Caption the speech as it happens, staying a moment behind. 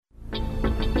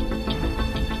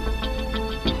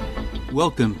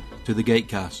Welcome to the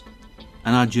Gatecast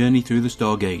and our journey through the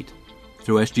Stargate,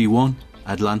 through SG-1,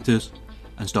 Atlantis,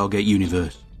 and Stargate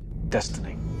Universe.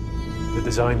 Destiny. The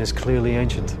design is clearly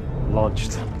ancient,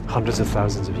 launched hundreds of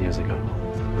thousands of years ago.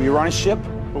 We are on a ship,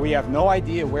 but we have no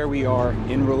idea where we are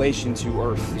in relation to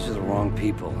Earth. These are the wrong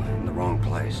people in the wrong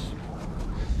place.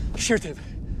 Shoot him.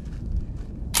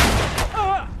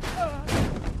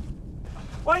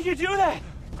 Why'd you do that?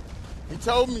 He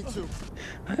told me to.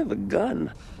 I have a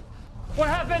gun. What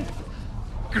happened?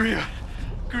 Greer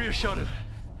shot him.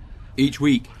 Each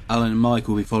week, Alan and Mike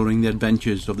will be following the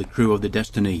adventures of the crew of the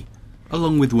Destiny,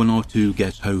 along with one or two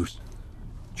guest hosts.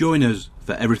 Join us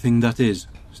for everything that is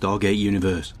Stargate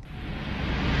Universe.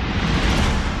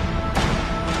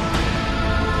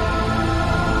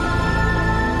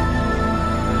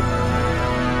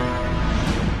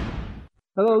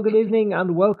 Hello, good evening,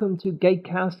 and welcome to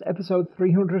Gatecast episode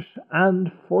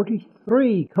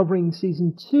 343, covering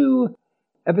season 2,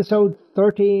 episode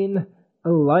 13,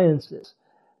 Alliances.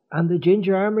 And the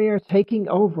Ginger Army are taking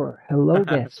over. Hello,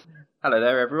 guests. Hello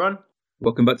there, everyone.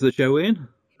 Welcome back to the show, Ian.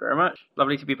 Very much.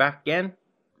 Lovely to be back again.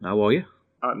 How are you?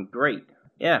 I'm great.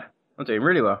 Yeah, I'm doing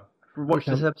really well. I watched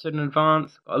this episode in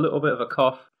advance, got a little bit of a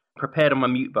cough, prepared on my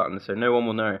mute button so no one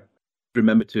will know.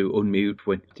 Remember to unmute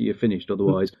when you're finished,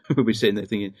 otherwise we'll be sitting there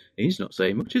thinking, he's not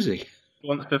saying much, is he?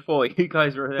 Once before, you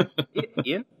guys were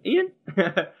there. Ian?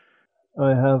 I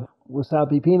have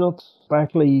wasabi peanuts,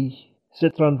 sparkly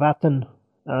citron vatten,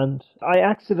 and I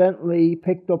accidentally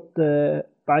picked up the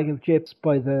bag of chips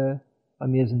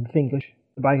I'm using Finglish,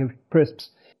 the bag of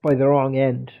crisps, by the wrong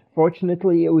end.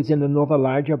 Fortunately, it was in another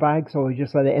larger bag, so I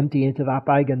just let it empty into that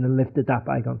bag and then lifted that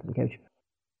bag onto the couch.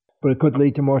 But it could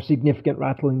lead to more significant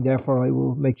rattling, therefore I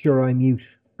will make sure I mute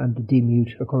and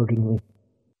demute accordingly.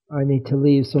 I need to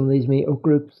leave some of these meetup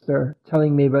groups. They're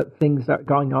telling me about things that are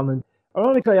going on. And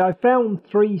ironically, I found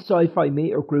 3 sci-fi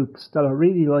meetup groups that I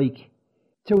really like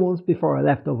 2 months before I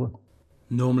left Dublin.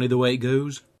 Normally the way it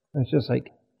goes. It's just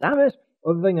like, damn it.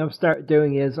 Other thing I've started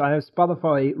doing is I have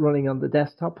Spotify running on the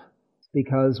desktop,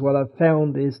 because what I've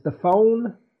found is the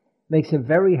phone makes a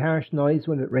very harsh noise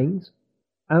when it rings.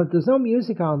 And if there's no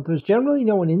music on, there's generally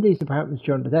no one in these apartments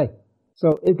during the day.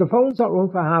 So if the phone's not rung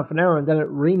for half an hour and then it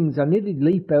rings, I nearly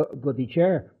leap out of the bloody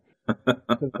chair.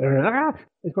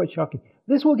 It's quite shocking.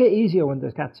 This will get easier when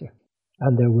there's cats here.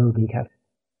 And there will be cats.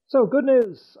 So good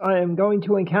news, I am going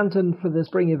to Encanton for the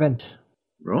spring event.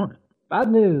 Right.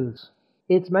 Bad news,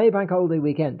 it's May Bank Holiday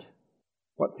weekend.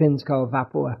 What Finns call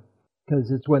Vapua, because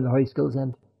it's when the high schools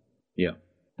end. Yeah.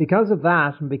 Because of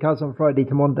that, and because on Friday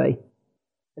to Monday,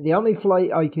 the only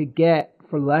flight I could get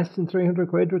for less than 300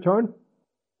 quid return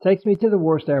takes me to the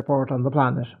worst airport on the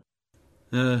planet.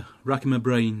 Racking my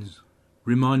brains.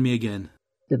 Remind me again.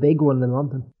 The big one in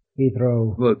London.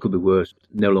 Heathrow. Well, it could be worse.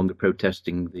 No longer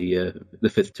protesting the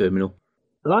 5th terminal.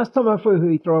 Last time I flew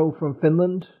Heathrow from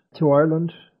Finland to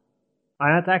Ireland,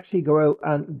 I had to actually go out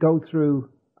and go through...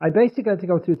 I basically had to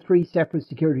go through 3 separate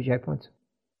security checkpoints.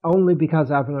 Only because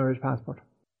I have an Irish passport.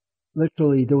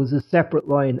 Literally, there was a separate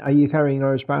line. Are you carrying an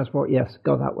Irish passport? Yes,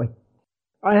 go that way.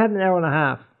 I had an hour and a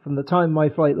half from the time my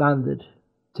flight landed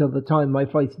till the time my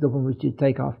flight to Dublin was due to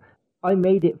take off. I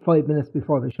made it 5 minutes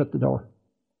before they shut the door.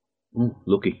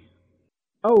 Lucky.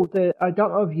 Oh, I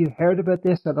don't know if you heard about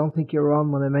this. I don't think you were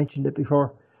on when I mentioned it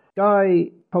before.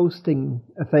 Guy posting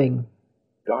a thing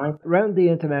around the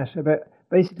internet about,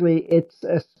 basically, it's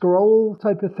a scroll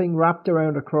type of thing wrapped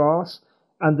around a cross.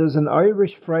 And there's an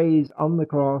Irish phrase on the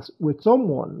cross with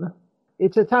someone.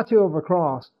 It's a tattoo of a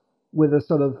cross with a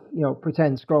sort of,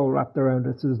 pretend scroll wrapped around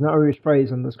it. So there's an Irish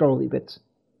phrase on the scrolly bits.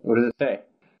 What does it say?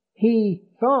 He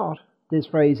thought this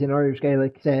phrase in Irish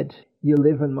Gaelic said, "You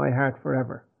live in my heart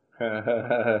forever."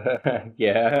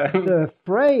 Yeah. The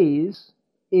phrase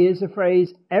is a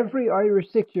phrase every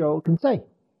Irish 6-year-old can say.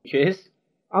 Which is?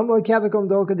 Anwa Cadagum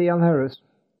Dogadi An Harris.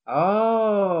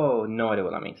 Oh, no idea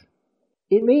what that means.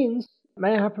 It means,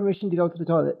 may I have permission to go to the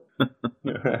toilet?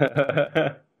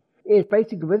 It's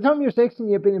basically, by the time you're 6 and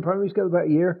you've been in primary school about a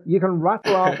year, you can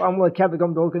rattle off Anwa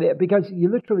Cadagum Dogadi, because you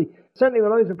literally, certainly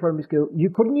when I was in primary school, you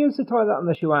couldn't use the toilet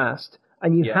unless you asked,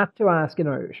 and you had to ask in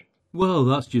Irish. Well,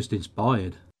 that's just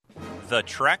inspired. The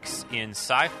Treks in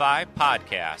Sci-Fi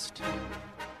Podcast.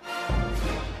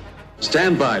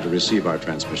 Stand by to receive our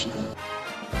transmission.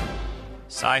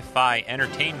 Sci-fi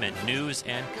entertainment news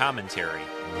and commentary.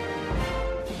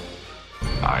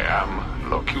 I am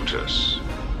Locutus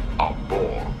of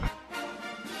Borg.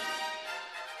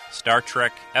 Star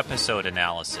Trek episode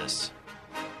analysis.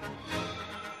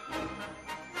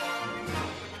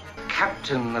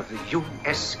 Captain of the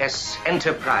USS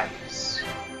Enterprise.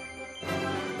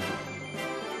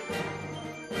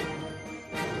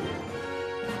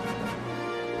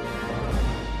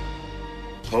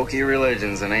 Hokey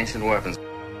religions and ancient weapons.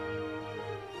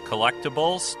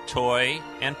 Collectibles, toy,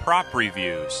 and prop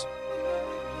reviews.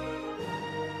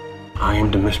 I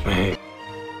am to misbehave.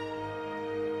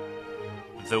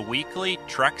 The weekly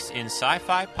Treks in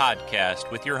Sci-Fi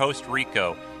podcast with your host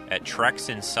Rico at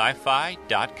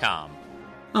treksinsci-fi.com.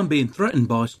 I'm being threatened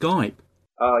by Skype.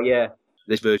 Oh, yeah.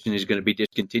 This version is going to be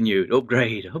discontinued.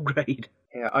 Upgrade.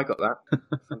 Yeah, I got that.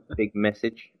 Some big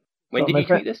message. When did you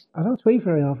tweet this? I don't tweet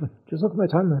very often. Just look at my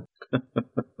timeline.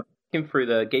 Came through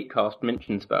the Gatecast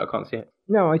mentions, but I can't see it.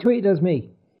 No, I tweeted as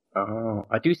me. Oh,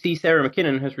 I do see Sarah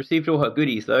McKinnon has received all her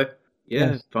goodies, though.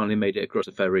 Yeah, yes. Finally made it across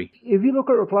the ferry. If you look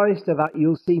at replies to that,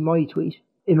 you'll see my tweet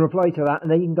in reply to that,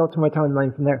 and then you can go to my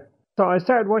timeline from there. So I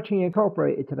started watching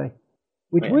Incorporated today,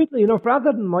 which weirdly enough,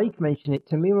 rather than Mike mention it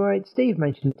to me, Steve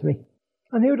mentioned it to me.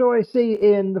 And who do I see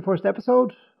in the first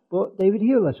episode but David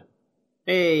Hewlett?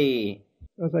 Hey!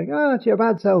 I was like, it's your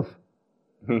bad self.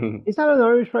 Is that an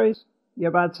Irish phrase?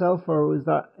 Your bad self, or is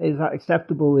that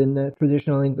acceptable in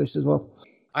traditional English as well?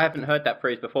 I haven't heard that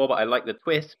phrase before, but I like the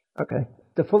twist. Okay.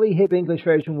 The fully hip English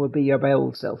version would be your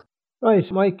bowel self. Right,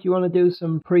 Mike, you want to do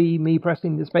some me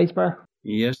pressing the spacebar?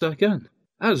 Yes, I can.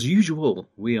 As usual,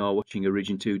 we are watching a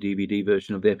Region 2 DVD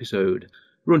version of the episode.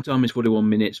 Runtime is 41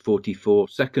 minutes 44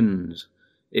 seconds.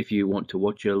 If you want to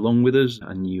watch along with us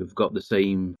and you've got the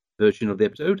same version of the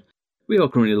episode, we are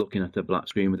currently looking at a black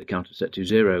screen with the counter set to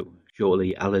 0.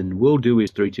 Shortly, Alan will do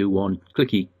his 3, 2, 1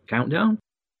 clicky countdown.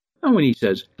 And when he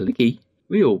says clicky,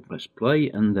 we all press play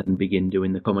and then begin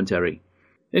doing the commentary.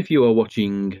 If you are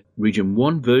watching Region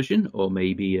 1 version, or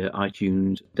maybe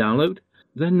iTunes download,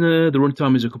 then the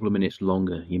runtime is a couple of minutes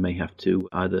longer. You may have to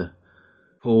either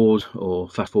pause or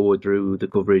fast forward through the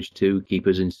coverage to keep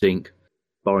us in sync.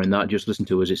 Barring that, just listen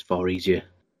to us, it's far easier.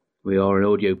 We are an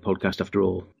audio podcast after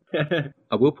all.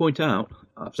 I will point out,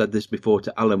 I've said this before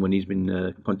to Alan when he's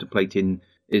been contemplating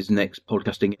his next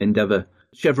podcasting endeavour.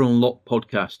 Chevron Lock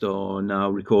Podcast are now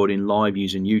recording live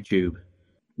using YouTube.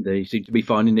 They seem to be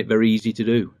finding it very easy to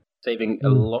do. Saving a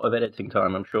lot of editing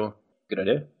time, I'm sure. Good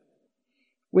idea.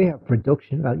 We have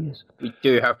production values. We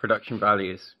do have production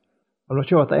values. I'm not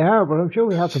sure what they are, but I'm sure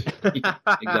we have them.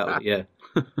 Exactly, yeah.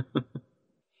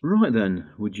 Right then,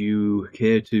 would you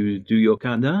care to do your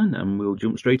countdown and we'll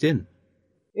jump straight in?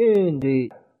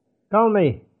 Indeed. Call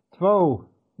me. 2,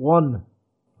 1,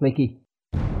 clicky.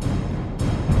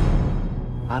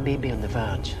 I may be on the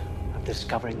verge of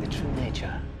discovering the true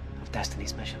nature of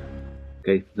Destiny's mission.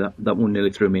 Okay, that one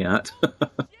nearly threw me out.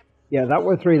 Yeah, that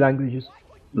were 3 languages.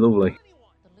 Lovely.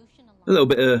 A little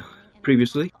bit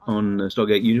previously on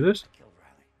Stargate Universe.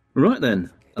 Right then,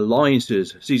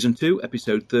 Alliances, Season 2,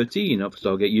 Episode 13 of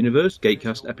Stargate Universe,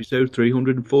 Gatecast Episode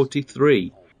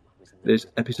 343. This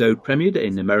episode premiered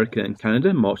in America and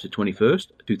Canada March the 21st,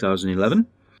 2011.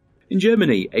 In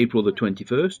Germany, April the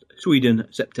 21st, Sweden,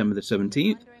 September the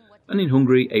 17th, and in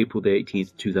Hungary, April the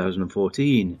 18th,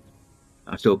 2014.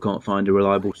 I still can't find a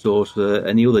reliable source for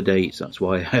any other dates, that's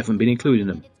why I haven't been including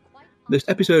them. This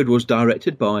episode was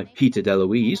directed by Peter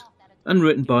DeLuise and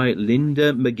written by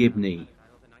Linda McGibney.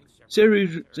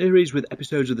 Series with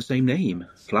episodes of the same name: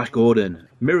 Flash Gordon,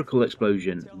 Miracle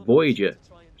Explosion, Voyager,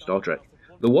 Star Trek,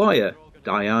 The Wire,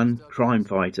 Diane, Crime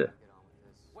Fighter.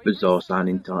 Bizarre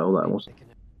sounding title that was.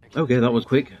 Okay, that was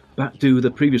quick. Back to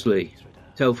the previously.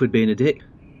 Telford being a dick.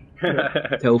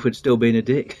 Telford still being a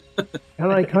dick.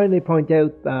 Can I kindly point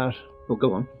out that... Oh,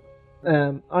 go on.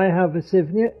 I have a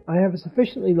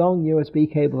sufficiently long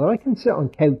USB cable that I can sit on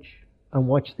couch and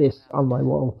watch this on my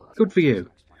wall. Good for you.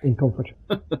 In comfort.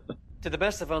 To the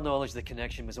best of our knowledge, the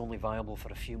connection was only viable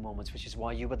for a few moments, which is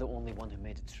why you were the only one who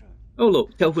made it through. Oh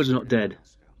look, Telford's not dead.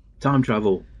 Time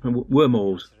travel and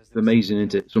wormholes. It's amazing,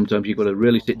 isn't it? Sometimes you've got to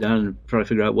really sit down and try to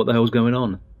figure out what the hell's going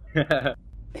on.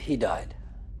 He died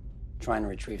trying to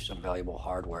retrieve some valuable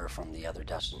hardware from the other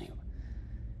Destiny.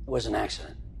 It was an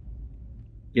accident.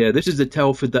 Yeah, this is the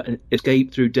Telford that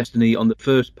escaped through Destiny on the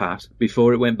first pass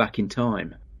before it went back in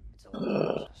time.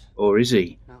 Or is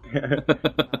he? No.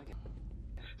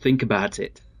 Think about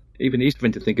it. Even he's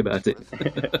trying to think about it.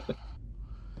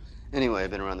 Anyway,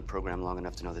 I've been around the program long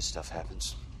enough to know this stuff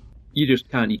happens. You just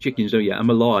count your chickens, don't you? I'm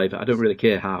alive. I don't really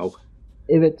care how.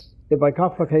 If I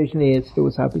cough occasionally, it's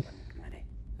still happy.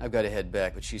 I've got to head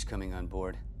back, but she's coming on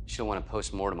board. She'll want a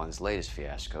post-mortem on this latest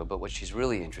fiasco, but what she's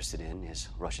really interested in is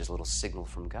Russia's little signal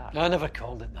from God. I never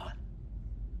called it that.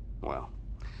 Well,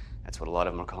 that's what a lot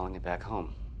of them are calling it back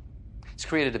home. It's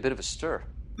created a bit of a stir.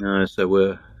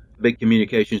 So big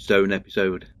communication stone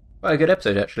episode. Well, a good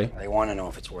episode, actually. They want to know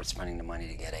if it's worth spending the money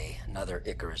to get another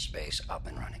Icarus base up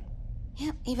and running.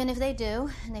 Yep, even if they do,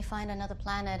 and they find another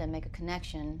planet and make a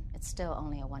connection, it's still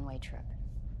only a one-way trip.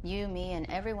 You, me, and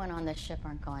everyone on this ship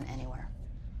aren't going anywhere.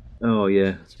 Oh,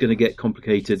 yeah. It's going to get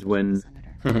complicated when...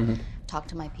 Talk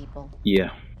to my people. Yeah.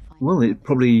 Well, it's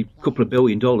probably a couple of $1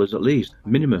 billion at least,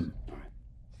 minimum.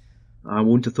 I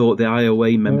wouldn't have thought the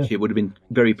IOA membership would have been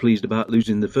very pleased about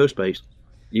losing in the first place,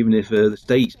 even if the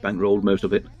States bankrolled most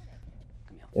of it.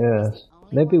 Yes.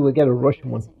 Maybe we'll get a Russian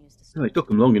one. Oh, it took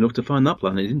them long enough to find that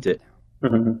planet, didn't it?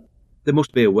 There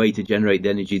must be a way to generate the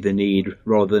energy they need,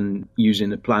 rather than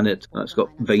using a planet that's got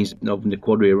veins of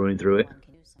Nequadria running through it.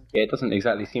 Yeah, it doesn't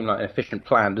exactly seem like an efficient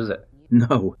plan, does it?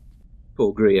 No.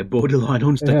 Poor Greer, borderline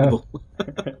unstable.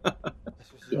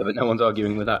 Yeah, but no one's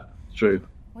arguing with that. True.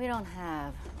 We don't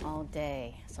have all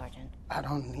day, Sergeant. I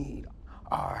don't need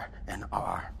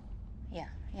R&R. Yeah,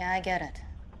 I get it.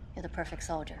 You're the perfect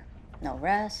soldier. No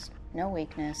rest, no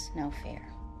weakness, no fear.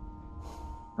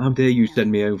 How dare you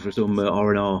send me over for some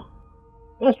R&R?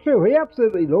 That's true, he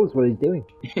absolutely knows what he's doing.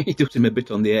 He does him a bit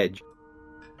on the edge.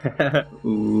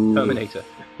 Ooh. Terminator.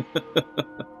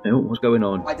 Oh, what's going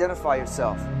on? Identify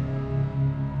yourself.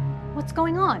 What's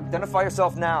going on? Identify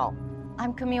yourself now.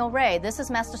 I'm Camille Ray. This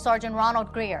is Master Sergeant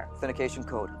Ronald Greer. Authentication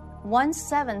code.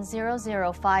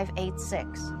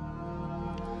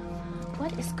 1700586.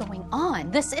 What is going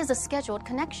on? This is a scheduled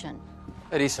connection.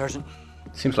 Eddie, Sergeant.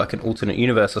 Seems like an alternate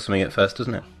universe or something at first,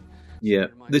 doesn't it? Yeah,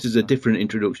 this is a different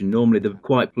introduction. Normally they're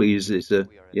quite pleased it's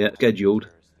scheduled.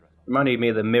 Reminded me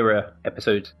of the Mirror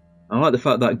episodes. I like the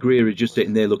fact that Greer is just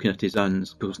sitting there looking at his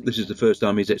hands, because this is the first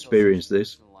time he's experienced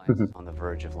this. On the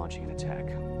verge of launching an attack.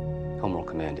 Homeworld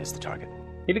Command is the target.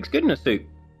 He looks good in a suit.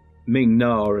 Ming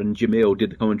Na and Jamil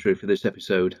did the commentary for this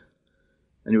episode,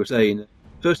 and he was saying,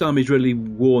 first time he's really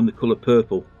worn the colour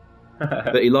purple,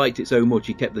 but he liked it so much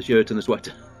he kept the shirt and the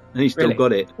sweater, and he still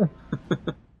got it.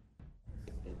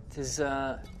 Does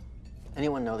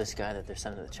anyone know this guy that they're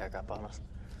sending to check up on us?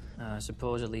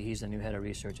 Supposedly he's the new head of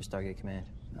research at Stargate Command.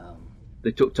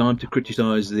 They took time to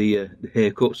criticise the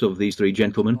haircuts of these three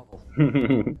gentlemen.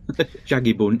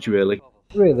 Shaggy bunch, really.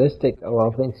 Realistic, a lot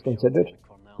of things considered.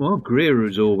 Well, Greer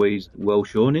is always well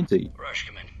shorn, isn't he? Rush,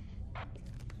 come in.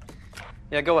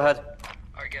 Yeah, go ahead.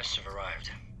 Our guests have arrived.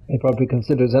 He probably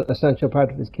considers it an essential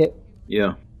part of his kit.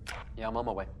 Yeah. Yeah, I'm on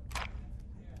my way.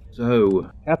 So...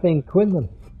 Kathleen Quinlan.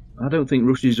 I don't think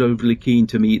Rush is overly keen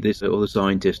to meet this other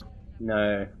scientist.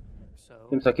 No.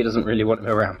 Seems like he doesn't really want him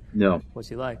around. No. What's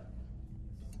he like?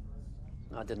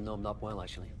 I didn't know him that well,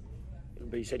 actually.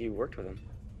 But you said you worked with him.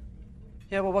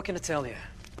 Yeah, well, what can I tell you?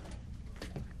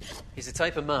 He's the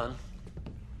type of man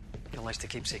who likes to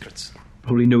keep secrets.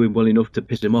 Probably knew him well enough to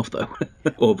piss him off, though.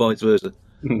 Or vice versa.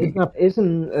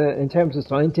 Isn't in terms of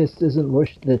scientists, isn't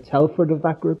Rush the Telford of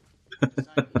that group?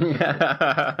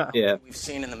 Yeah. We've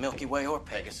seen in the Milky Way or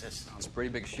Pegasus. It's a pretty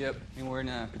big ship. Anywhere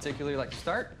in particularly like to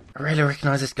start? I really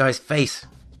recognise this guy's face.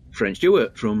 French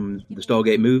Stewart from the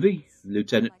Stargate movie,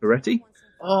 Lieutenant Peretti.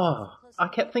 Oh, I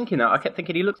kept thinking that. I kept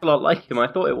thinking he looked a lot like him. I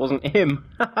thought it wasn't him.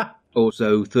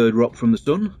 Also, Third Rock from the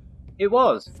Sun. It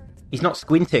was. He's not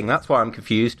squinting, that's why I'm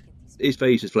confused. His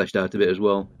face is fleshed out a bit as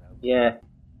well. Yeah.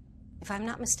 If I'm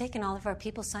not mistaken, all of our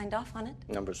people signed off on it.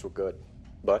 Numbers were good,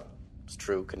 but it's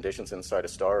true, conditions inside a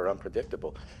star are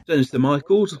unpredictable. Senator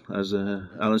Michaels, as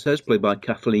Alan says, played by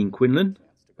Kathleen Quinlan,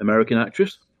 American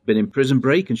actress, been in Prison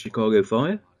Break and Chicago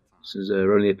Fire. This is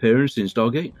her only appearance in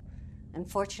Stargate.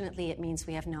 Unfortunately, it means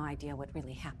we have no idea what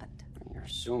really happened. You're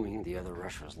assuming the other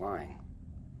Rush was lying.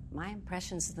 My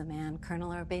impressions of the man,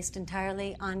 Colonel, are based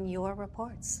entirely on your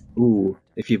reports. Ooh,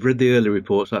 if you've read the early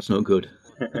reports, that's not good.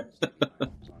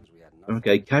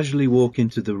 Okay, casually walk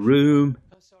into the room.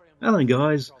 Hello,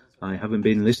 guys. I haven't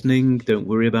been listening. Don't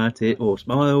worry about it. Or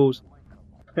smiles.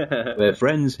 We're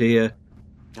friends here.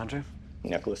 Andrew?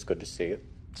 Nicholas, good to see you.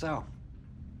 So,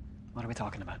 what are we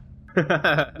talking about?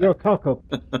 You're a cock-up.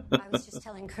 I was just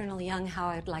telling Colonel Young how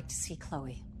I'd like to see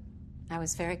Chloe. I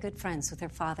was very good friends with her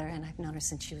father, and I've known her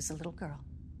since she was a little girl.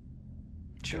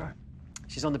 Sure.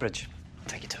 She's on the bridge. I'll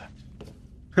take you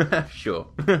to her. Sure.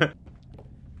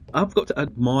 I've got to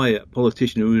admire a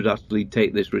politician who would actually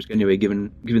take this risk anyway,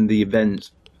 given the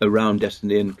events around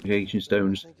Destiny and Creation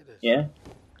Stones. Yeah.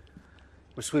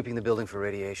 We're sweeping the building for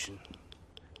radiation.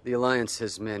 The Alliance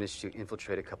has managed to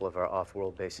infiltrate a couple of our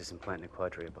off-world bases and plant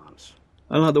Nequadria bombs.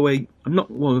 I like the way... I'm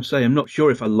not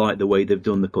sure if I like the way they've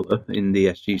done the colour in the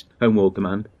SG's Homeworld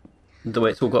Command. The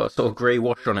way it's all got a sort of grey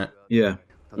wash on it. Yeah.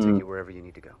 I'll take you wherever you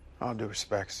need to go. All due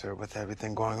respect, sir, with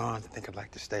everything going on, I think I'd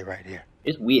like to stay right here.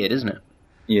 It's weird, isn't it?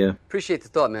 Yeah. Appreciate the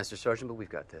thought, Master Sergeant, but we've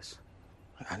got this.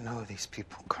 I know these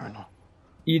people, Colonel.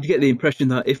 You'd get the impression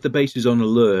that if the base is on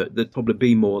alert, there'd probably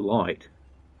be more light.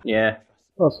 Yeah.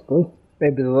 Possibly.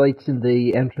 Maybe the lights in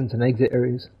the entrance and exit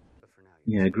areas.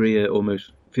 Yeah, Greer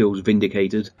almost feels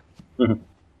vindicated.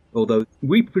 Although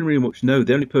we pretty much know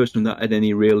the only person that had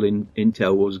any real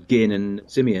intel was Gin and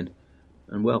Simeon.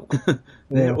 And well,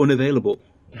 they're unavailable.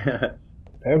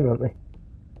 Permanently.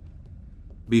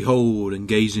 Behold and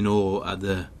gaze in awe at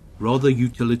the rather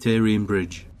utilitarian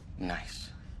bridge. Nice.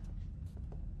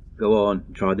 Go on,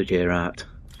 try the chair out.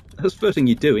 That's the first thing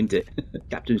you do, isn't it?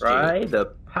 Captain's Try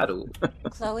the paddle.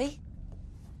 Chloe?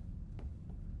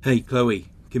 Hey, Chloe,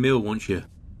 Camille wants you.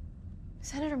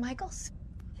 Senator Michaels?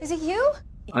 Is it you?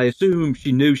 I assume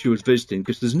she knew she was visiting,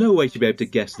 because there's no way she'd be able to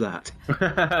guess that.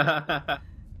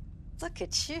 Look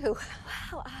at you.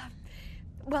 Wow,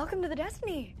 welcome to the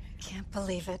Destiny. Can't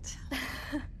believe it.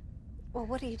 Well,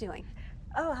 what are you doing?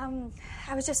 Oh,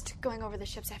 I was just going over the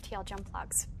ship's FTL jump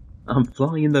logs. I'm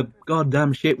flying the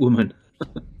goddamn ship, woman.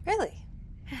 Really?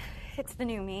 It's the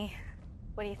new me.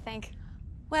 What do you think?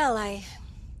 Well, I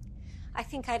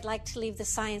think I'd like to leave the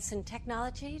science and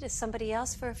technology to somebody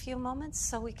else for a few moments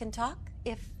so we can talk,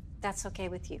 if that's okay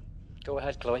with you. Go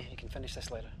ahead, Chloe. You can finish this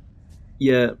later.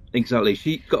 Yeah, exactly.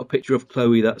 She got a picture of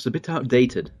Chloe that's a bit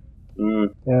outdated.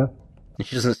 Yeah.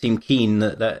 She doesn't seem keen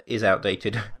that is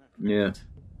outdated. Yeah.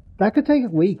 That could take a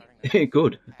week. It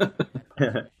could.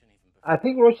 I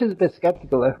think Russia's a bit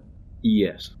skeptical there.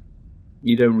 Yes.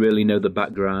 You don't really know the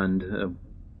background.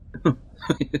 An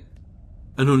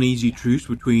uneasy truce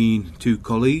between two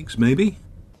colleagues, maybe?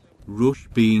 Rush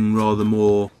being rather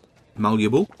more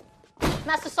malleable.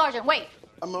 Master Sergeant, wait.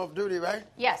 I'm off duty, right?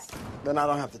 Yes. Then I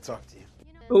don't have to talk to you.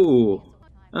 Oh,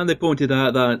 and they pointed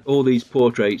out that all these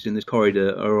portraits in this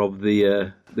corridor are of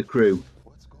the crew.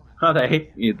 Are they?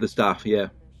 Yeah, the staff, yeah.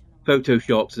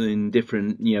 Photoshopped in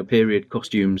different, period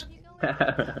costumes.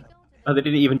 Oh, they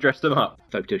didn't even dress them up?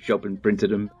 Photoshop and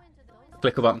printed them.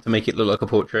 Click a button to make it look like a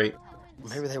portrait.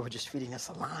 Maybe they were just feeding us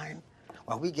a line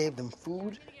while we gave them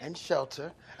food and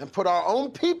shelter and put our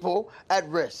own people at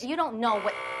risk. You don't know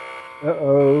what...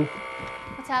 Uh-oh.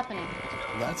 What's happening?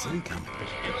 That's incoming.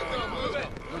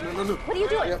 No. What are you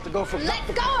doing? We have to go from... Let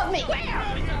go of me! Where?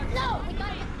 No, we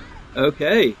gotta...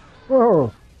 Okay.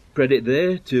 Oh. Credit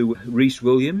there to Rhys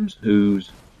Williams,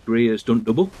 who's Greer's stunt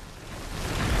double.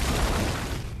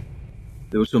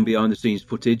 There was some behind-the-scenes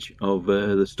footage of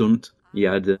the stunt. You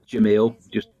had Jamil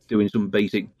just doing some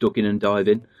basic ducking and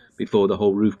diving before the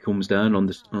whole roof comes down on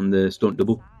the stunt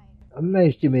double. I'm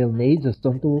amazed Jamil needs a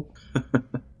stunt double.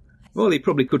 Well, he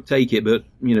probably could take it, but,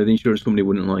 the insurance company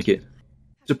wouldn't like it.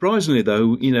 Surprisingly,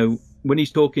 though, when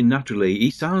he's talking naturally,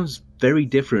 he sounds very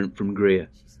different from Greer.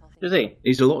 Does he?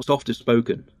 He's a lot softer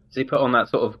spoken. Does he put on that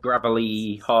sort of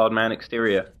gravelly, hard man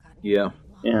exterior? Yeah.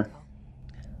 Yeah.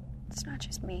 It's not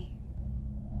just me.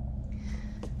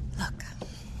 Look.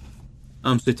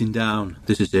 I'm sitting down.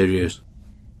 This is serious.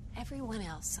 Everyone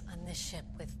else on this ship,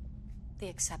 with the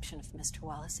exception of Mr.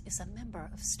 Wallace, is a member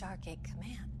of Stargate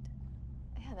Command.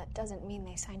 Yeah, that doesn't mean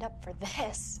they signed up for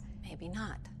this. Maybe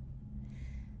not.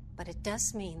 But it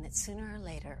does mean that sooner or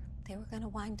later, they were going to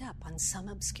wind up on some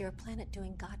obscure planet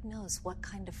doing God knows what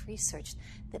kind of research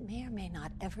that may or may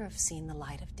not ever have seen the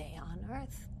light of day on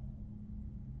Earth.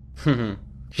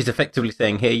 She's effectively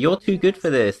saying here, you're too good for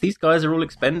this. These guys are all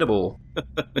expendable.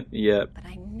 Yeah. But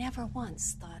I never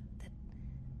once thought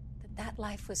that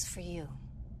life was for you.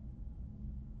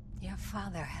 Your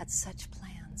father had such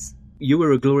plans. You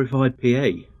were a glorified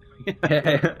PA.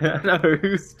 No.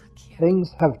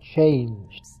 Things have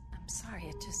changed. I'm sorry,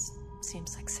 it just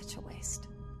seems like such a waste.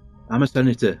 I'm a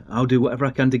senator. I'll do whatever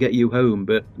I can to get you home,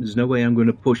 but there's no way I'm going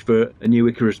to push for a new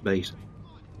Icarus base.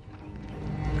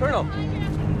 Colonel!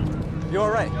 You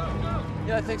alright?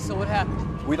 Yeah, I think so. What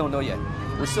happened? We don't know yet.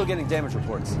 We're still getting damage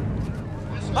reports.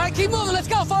 Alright, keep moving. Let's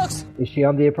go, folks! Is she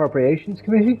on the Appropriations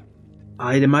Committee?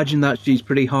 I'd imagine that she's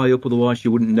pretty high up, otherwise she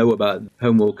wouldn't know about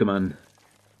Homeworld Command.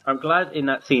 I'm glad in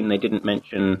that scene they didn't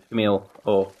mention Camille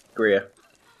or Greer,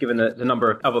 given the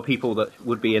number of other people that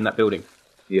would be in that building.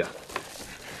 Yeah.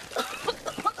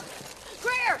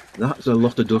 Greer! That's a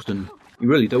lot of dust, and you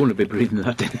really don't want to be breathing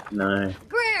that in. No.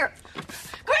 Greer!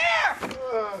 Greer!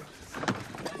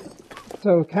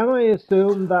 So can I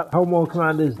assume that Homeworld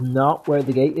Command is not where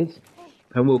the gate is?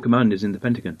 Homeworld Command is in the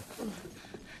Pentagon.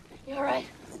 You alright?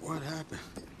 What happened?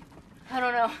 I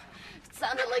don't know. It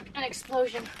sounded like an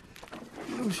explosion.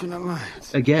 Losing a line.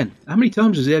 Again, how many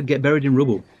times does he get buried in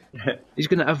rubble? He's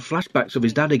going to have flashbacks of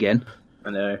his dad again. I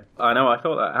know. I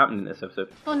thought that happened in this episode.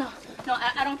 Oh, no. No,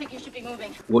 I don't think you should be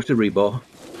moving. Watch the rebar.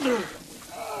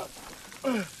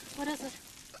 What is it?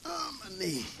 My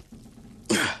knee.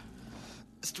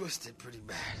 It's twisted pretty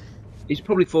bad. He's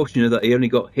probably fortunate that he only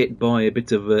got hit by a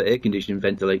bit of air conditioning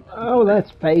ventilation. Oh,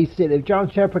 let's face it, if John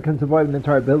Shepard can survive an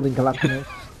entire building collapsing out.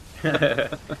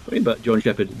 What about John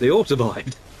Shepard? They all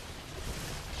survived.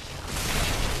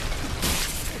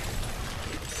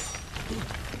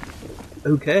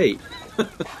 Okay.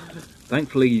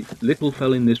 Thankfully, little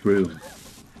fell in this room.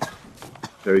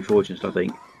 Very fortunate, I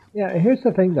think. Yeah, here's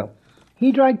the thing, though.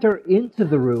 He dragged her into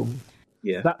the room.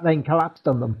 Yeah. That then collapsed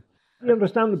on them. He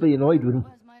understandably annoyed with him.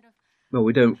 Well,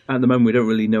 at the moment, we don't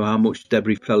really know how much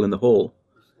debris fell in the hall.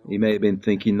 He may have been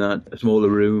thinking that a smaller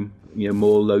room,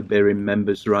 more load-bearing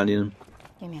members surrounding him.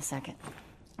 Give me a second.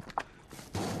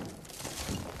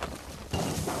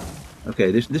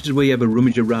 Okay, this is where you have a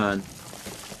rummage around.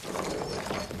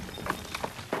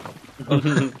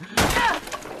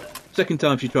 Second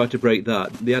time she tried to break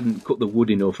that, they hadn't cut the wood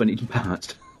enough and it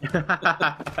passed.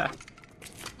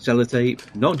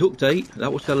 Sellotape, not duct tape,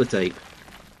 that was sellotape.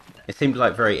 It seemed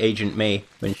like very Agent May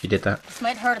when she did that. This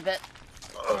might hurt a bit.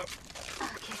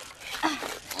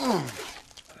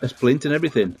 A splint and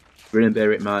everything. Grin and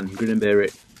bear it, man, grin and bear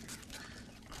it.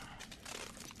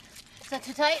 Is that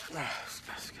too tight?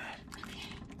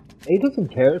 He doesn't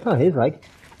care, it's not his leg.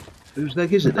 Whose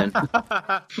leg is it then?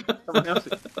 Someone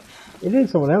else's. It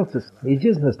is someone else's. He's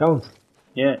using the stones.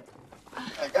 Yeah.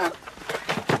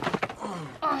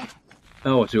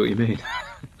 Oh, I see what you mean.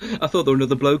 I thought there was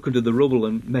another bloke under the rubble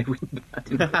and maybe...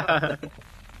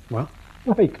 Well,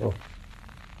 very cool.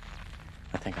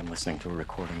 I think I'm listening to a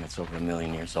recording that's over 1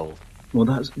 million years old. Well,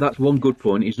 that's one good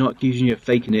point. He's not accusing you of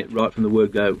faking it right from the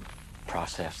word go.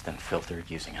 Processed and filtered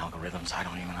using algorithms I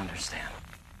don't even understand.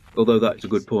 Although that's a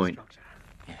good point.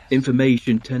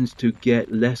 Information tends to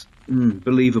get less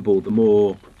believable the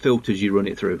more filters you run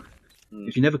it through.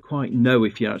 If you never quite know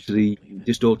if you're actually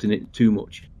distorting it too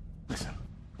much.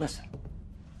 Listen.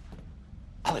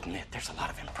 I'll admit there's a lot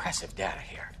of impressive data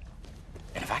here.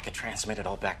 And if I could transmit it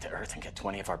all back to Earth and get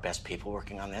 20 of our best people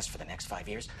working on this for the next 5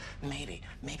 years, maybe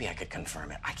I could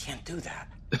confirm it. I can't do that.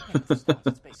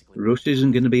 Russ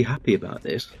isn't going to be happy about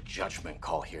this. Judgment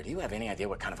call here. Do you have any idea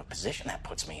what kind of a position that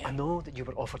puts me in? I know that you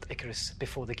were offered Icarus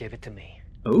before they gave it to me.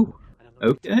 Oh,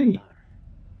 okay.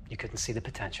 You couldn't see the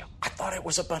potential. I thought it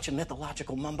was a bunch of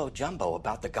mythological mumbo-jumbo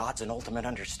about the gods and ultimate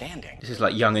understanding. This is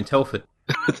like Young and Telford.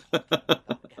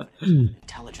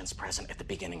 Intelligence present at the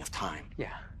beginning of time.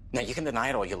 Yeah. Now, you can deny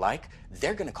it all you like.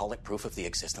 They're going to call it proof of the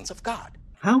existence of God.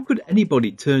 How could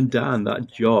anybody turn down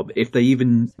that job if they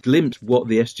even glimpsed what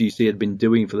the SGC had been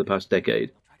doing for the past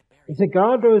decade? Is it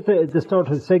God or is it a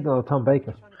distorted signal of Tom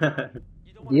Baker?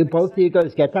 Both of you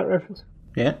guys get that reference?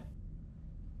 Yeah.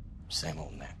 Same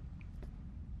old Nick.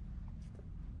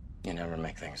 You never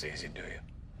make things easy, do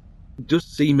you? Does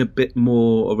seem a bit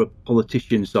more of a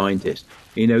politician scientist.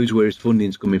 He knows where his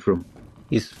funding's coming from.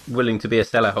 He's willing to be a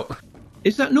sellout.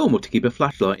 Is that normal to keep a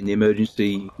flashlight in the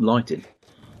emergency lighting?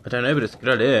 I don't know, but it's a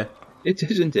good idea. It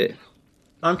is, isn't it?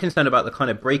 I'm concerned about the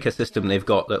kind of breaker system they've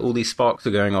got, that all these sparks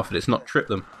are going off and it's not tripped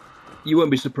them. You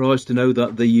won't be surprised to know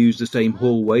that they use the same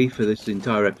hallway for this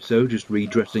entire episode, just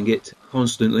redressing it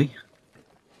constantly.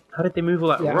 How did they move all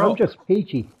that Yeah, rock? I'm just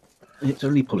peachy. It's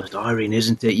only polystyrene,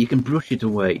 isn't it? You can brush it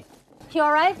away. You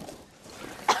alright?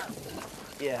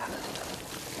 Yeah.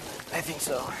 I think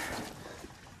so.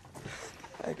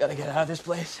 I gotta get out of this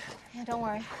place. Yeah, don't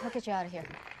worry. We'll get you out of here.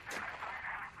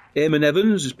 Eamon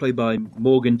Evans is played by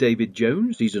Morgan David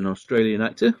Jones. He's an Australian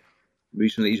actor.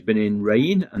 Recently he's been in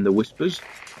Rain and The Whispers.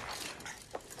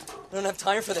 I don't have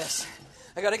time for this.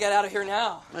 I gotta get out of here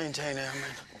now. Maintain it,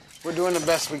 man. We're doing the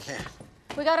best we can.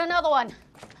 We got another one.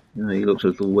 Oh, he looks a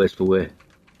little worse for wear.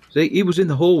 See, he was in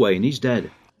the hallway and he's dead.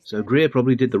 So Greer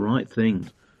probably did the right thing.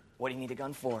 What do you need a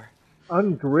gun for?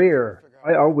 I'm Greer.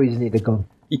 I always need a gun.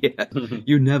 Yeah,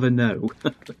 you never know.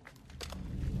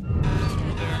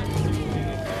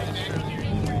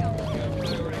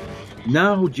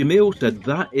 Now, Jamil said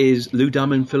that is Lou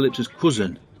Diamond Phillips'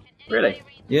 cousin. Really?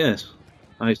 Yes.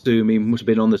 I assume he must have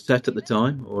been on the set at the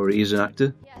time, or he is an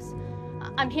actor. Yes.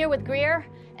 I'm here with Greer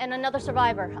and another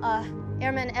survivor,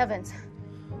 Airman Evans.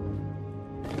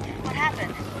 What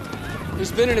happened?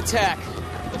 There's been an attack.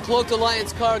 The Cloaked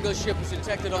Alliance cargo ship was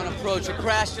detected on approach. It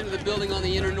crashed into the building on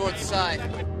the inner north side.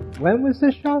 When was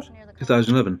this shot?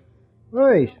 2011.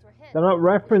 Right. They're not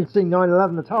referencing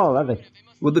 9/11 at all, are they?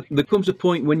 Well, there comes a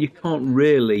point when you can't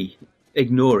really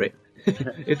ignore it.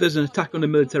 If there's an attack on a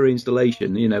military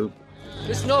installation, you know...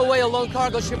 There's no way a lone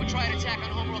cargo ship would try an attack on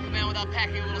Homeworld Command without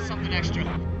packing a little something extra.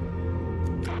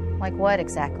 Like what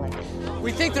exactly?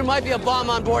 We think there might be a bomb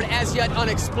on board as yet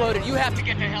unexploded. You have to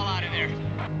get the hell out of there.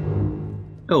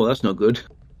 Oh, that's not good.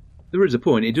 There is a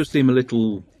point. It does seem a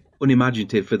little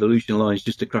unimaginative for the Lucian Alliance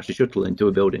just to crash a shuttle into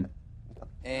a building.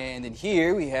 And in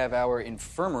here we have our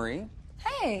infirmary.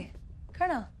 Hey,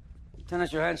 Colonel.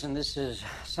 Lieutenant Johansson, this is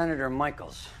Senator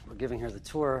Michaels. We're giving her the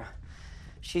tour.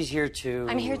 She's here to...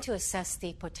 I'm here to assess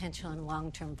the potential and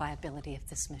long-term viability of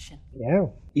this mission. Yeah.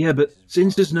 Yeah, but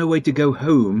since there's no way to go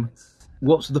home,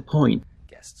 What's the point?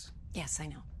 Guests. Yes, I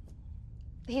know.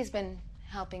 He's been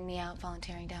helping me out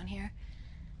volunteering down here.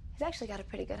 He's actually got a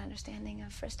pretty good understanding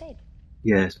of first aid.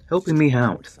 Yes, helping me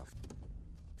out.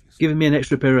 Giving me an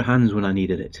extra pair of hands when I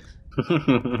needed it.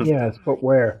 Yes, but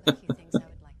where?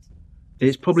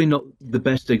 It's probably not the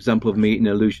best example of meeting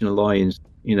an Aleutian Alliance,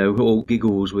 you know, all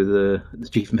giggles with the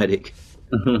chief medic.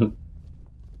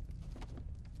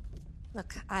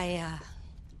 Look, I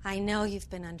know you've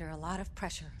been under a lot of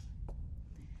pressure,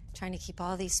 trying to keep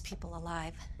all these people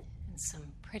alive in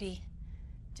some pretty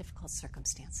difficult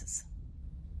circumstances.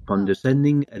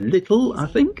 Condescending a little, I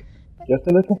think. Just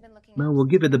a little? Well, we'll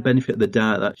give her the benefit of the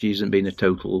doubt that she hasn't been a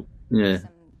total... Yeah.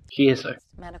 She is, though.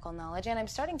 Medical knowledge, and I'm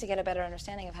starting to get a better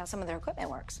understanding of how some of their equipment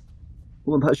works.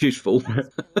 Well, that's useful.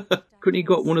 Couldn't you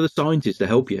got one of the scientists to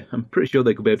help you? I'm pretty sure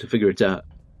they could be able to figure it out.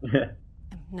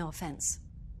 No offense.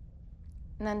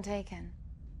 None taken.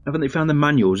 Haven't they found the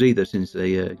manuals either since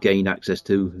they gained access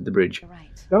to the bridge?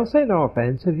 Don't say no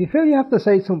offence. If you feel you have to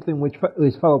say something which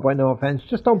is followed by no offence,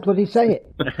 just don't bloody say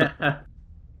it.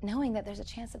 Knowing that there's a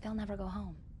chance that they'll never go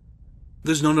home.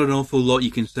 There's not an awful lot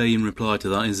you can say in reply to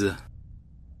that, is there?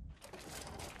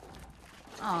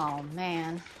 Oh,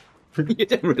 man. You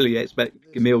don't really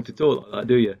expect Camille to talk like that,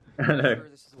 do you? I know.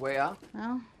 This is the way out?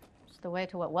 Well, it's the way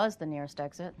to what was the nearest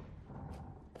exit.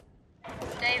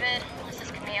 David, this is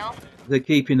Camille. They're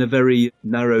keeping a very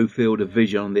narrow field of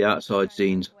vision on the outside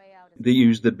scenes. They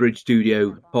use the Bridge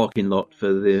Studio parking lot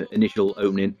for the initial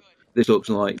opening. This looks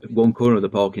like one corner of the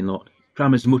parking lot.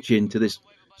 Cram as much into this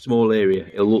small area,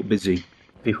 it'll look busy.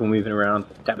 People moving around,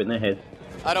 dabbing their head.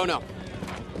 I don't know.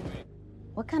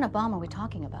 What kind of bomb are we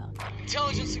talking about?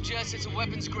 Intelligence suggests it's a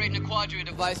weapons-grade Nequadria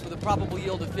device with a probable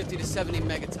yield of 50 to 70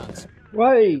 megatons.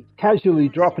 Why casually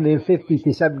dropping in 50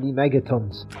 to 70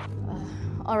 megatons?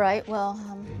 All right, well,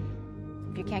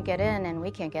 if you can't get in and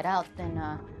we can't get out, then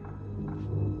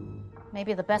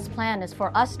maybe the best plan is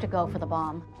for us to go for the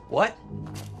bomb. What?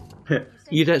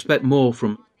 You'd expect more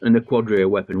from a Nequadria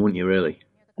weapon, wouldn't you, really?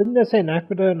 Didn't they say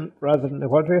Naquadra rather than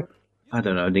Nequadria? I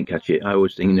don't know, I didn't catch it. I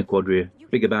was thinking Nequadria.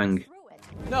 Bigger bang.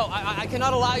 No, I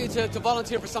cannot allow you to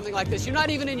volunteer for something like this. You're not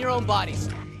even in your own bodies.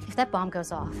 If that bomb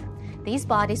goes off, these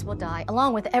bodies will die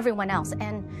along with everyone else,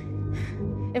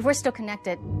 and if we're still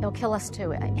connected, it'll kill us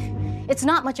too. It's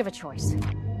not much of a choice.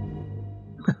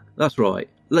 That's right.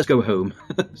 Let's go home.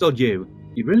 Sod you.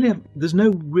 You really have... There's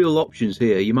no real options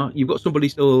here. You've got somebody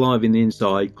still alive in the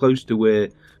inside, close to where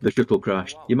the shuttle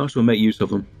crashed. You might as well make use of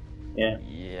them. Yeah.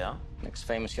 Yeah. Nick's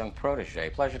famous young protege.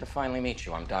 Pleasure to finally meet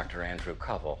you. I'm Dr. Andrew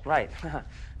Covell. Right.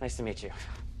 Nice to meet you.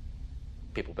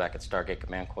 People back at Stargate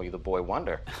Command call you the Boy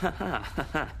Wonder.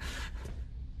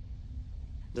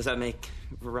 Does that make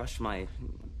Rush my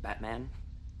Batman?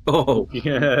 Oh,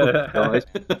 yeah. Guys.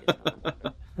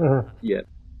 Yeah.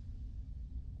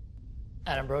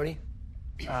 Adam Brody.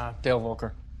 Dale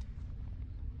Volker.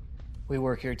 We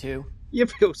work here too. You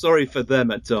feel sorry for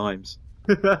them at times.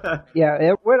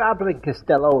 Yeah, we're Abbott and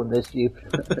Costello in this view.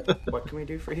 What can we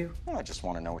do for you? Well, I just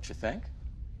want to know what you think.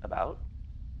 About?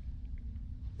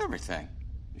 Everything.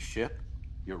 The ship,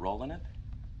 your role in it,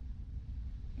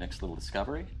 Nick's little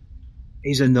discovery.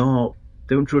 He's a narc.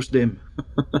 Don't trust him.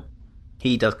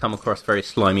 He does come across very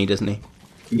slimy, doesn't he?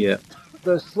 Yeah.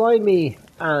 There's Slimy,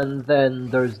 and then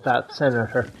there's that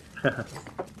senator. Are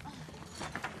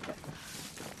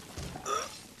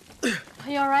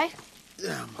you all right?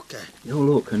 Yeah, I'm okay. Oh,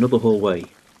 look, another hallway.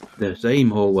 The same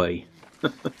hallway. I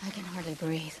can hardly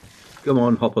breathe. Come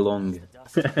on, hop along.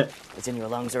 It's in your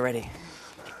lungs already.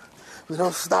 We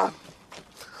don't stop.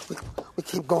 We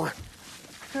keep going.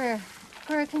 Greer,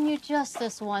 can you just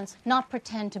this once not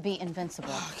pretend to be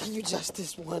invincible? Can you just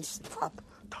this once stop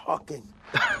talking?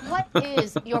 What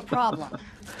is your problem?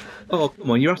 Oh,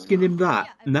 come on, you're asking him that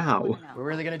now? We're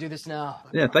really gonna do this now.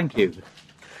 Yeah, thank you.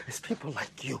 It's people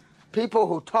like you. People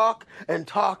who talk,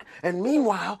 and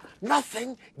meanwhile,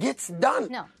 nothing gets done.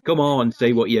 No. Come on,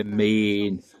 say what you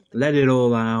mean. Let it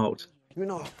all out. You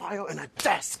know a file and a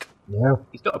desk. Yeah.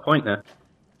 He's got a point there.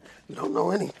 You don't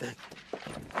know anything.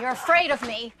 You're afraid of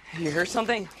me. You hear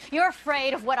something? You're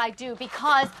afraid of what I do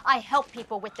because I help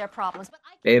people with their problems.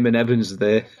 But Eamon Evans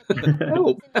there.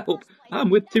 Help. I'm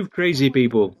with two crazy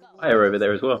people. They're over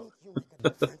there as well.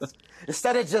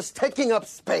 Instead of just taking up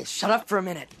space. Shut up for a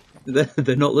minute.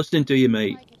 They're not listening to you,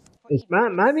 mate. Is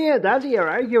Mammy and Daddy are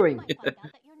arguing?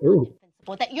 Ooh.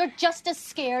 that you're just as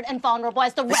scared and vulnerable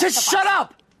as the rest of us. Just shut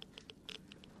up!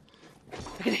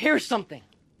 I can hear something.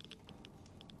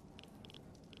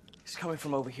 It's coming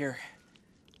from over here.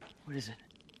 What is it?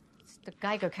 It's the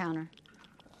Geiger counter.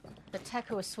 The tech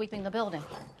who was sweeping the building.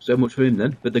 So much for him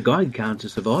then, but the Geiger counter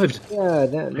survived.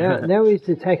 Yeah, now he's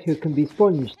the tech who can be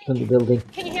sponged from the building.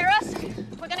 Can you hear us?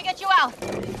 We're gonna get you out.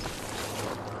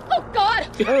 Oh, God!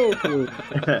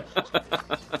 Oh.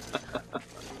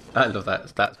 I love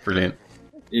that. That's brilliant.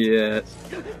 Yeah.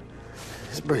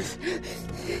 Just breathe.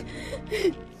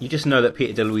 You just know that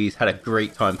Peter DeLuise had a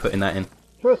great time putting that in.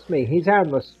 Trust me, he's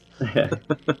harmless.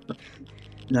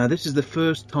 Now, this is the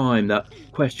first time that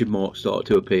question marks start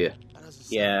to appear.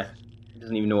 Yeah. He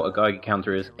doesn't even know what a Geiger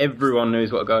counter is. Everyone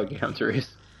knows what a Geiger counter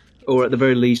is. Or at the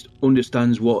very least,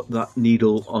 understands what that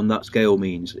needle on that scale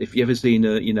means. If you've ever seen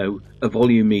a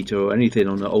volume meter or anything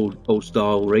on an old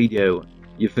style radio,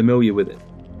 you're familiar with it.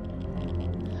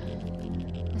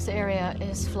 This area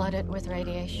is flooded with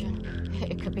radiation.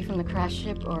 It could be from the crash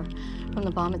ship or from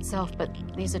the bomb itself, but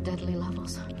these are deadly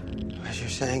levels. What you're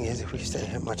saying is if we stay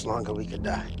here much longer, we could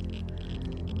die.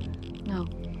 No.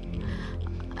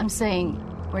 I'm saying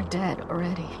we're dead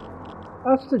already.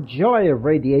 That's the joy of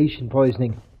radiation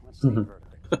poisoning.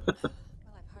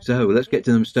 So, let's get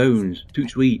to them stones. Too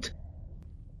sweet.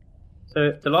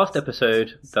 So, the last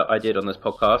episode that I did on this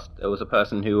podcast, there was a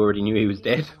person who already knew he was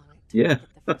dead. Yeah.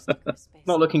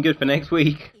 Not looking good for next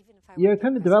week. You're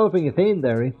kind of developing a theme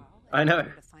there, eh? I know.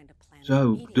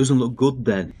 So, doesn't look good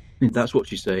then. That's what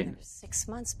she's saying. 6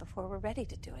 months before we're ready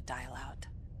to do a dial out.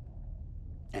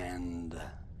 And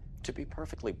to be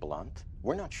perfectly blunt,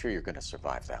 we're not sure you're going to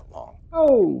survive that long.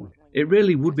 Oh! It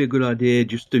really would be a good idea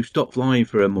just to stop flying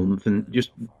for a month and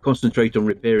just concentrate on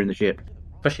repairing the ship.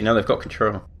 Especially now they've got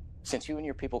control. Since you and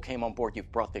your people came on board,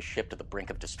 you've brought this ship to the brink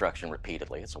of destruction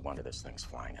repeatedly. It's a wonder this thing's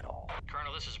flying at all.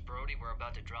 Colonel, this is Brody. We're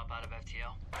about to drop out of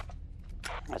FTL.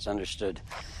 That's understood.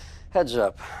 Heads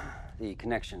up. The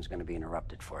connection's going to be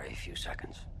interrupted for a few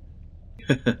seconds.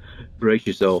 Brace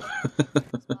yourself.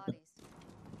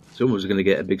 Someone's going to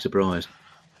get a big surprise.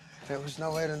 There was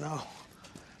no way to know.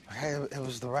 Hey, it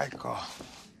was the right call.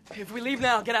 If we leave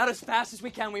now, get out as fast as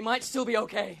we can, we might still be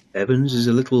okay. Evans is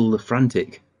a little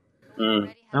frantic.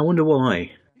 I wonder why.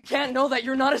 You can't know that,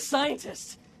 you're not a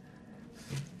scientist.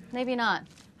 Maybe not,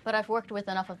 but I've worked with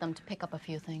enough of them to pick up a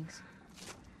few things.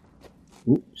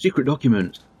 Ooh, secret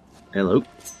documents. Hello.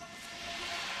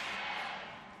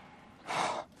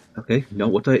 Okay,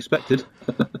 not what I expected.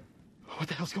 What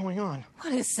the hell's going on?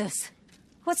 What is this?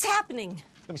 What's happening?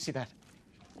 Let me see that.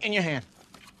 In your hand.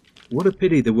 What a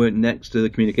pity they weren't next to the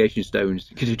communication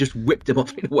stones. Could have just whipped them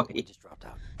off in a way.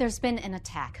 There's been an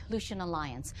attack. Lucian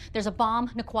Alliance. There's a bomb,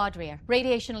 Nequadria.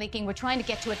 Radiation leaking. We're trying to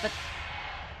get to it, but...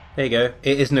 There you go.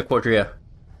 It is Nequadria.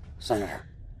 Senator.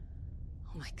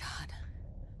 Oh my God.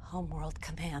 Homeworld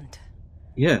Command.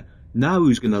 Yeah, now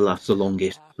who's going to last the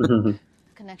longest? The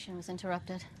connection was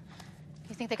interrupted.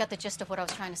 You think they got the gist of what I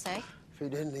was trying to say? If we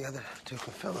didn't, the other two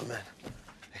can fill them in.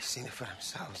 They've seen it for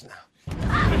themselves now.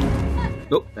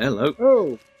 Oh, hello.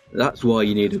 Oh. That's why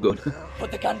you need a gun.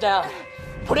 Put the gun down.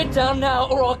 Put it down now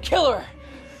or I'll kill her.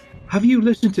 Have you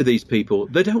listened to these people?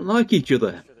 They don't like each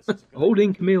other.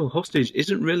 Holding Camille hostage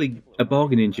isn't really a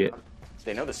bargaining chip. If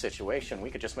they know the situation, we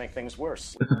could just make things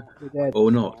worse.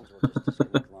 Or not.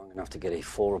 Long enough to get a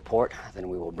full report, then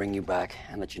we will bring you back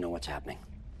and let you know what's happening.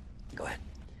 Go ahead.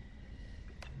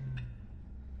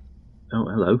 Oh,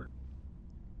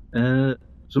 hello.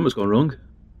 Something's gone wrong.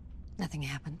 Nothing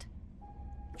happened.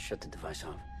 Shut the device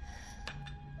off.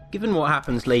 Given what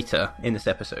happens later in this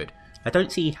episode, I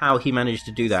don't see how he managed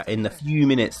to do that in the few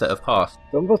minutes that have passed.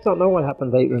 Some of us don't know what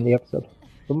happened later in the episode.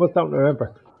 Some of us don't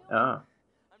remember. Ah.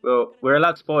 Well, we're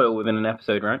allowed to spoil within an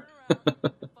episode, right?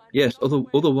 Yes,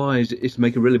 otherwise it's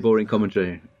make a really boring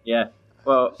commentary. Yeah.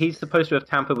 Well, he's supposed to have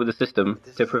tampered with the system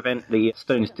to prevent the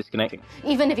stones disconnecting.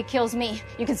 Even if he kills me,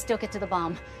 you can still get to the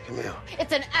bomb. Camille.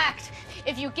 It's an act.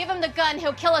 If you give him the gun,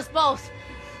 he'll kill us both.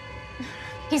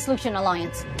 He's Lucian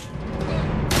Alliance.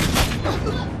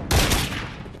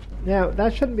 Now,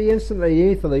 that shouldn't be instantly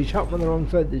lethal. He shot him on the wrong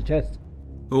side of the chest.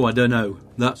 Oh, I don't know.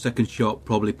 That second shot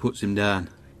probably puts him down.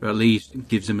 Or at least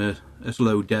gives him a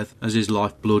slow death as his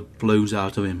lifeblood flows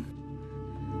out of him.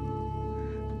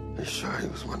 You sure he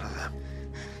was one of them?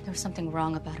 There was something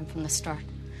wrong about him from the start.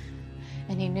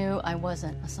 And he knew I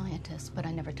wasn't a scientist, but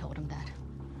I never told him that.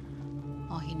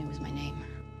 All he knew was my name.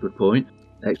 Good point.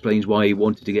 That explains why he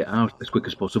wanted to get out as quick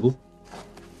as possible.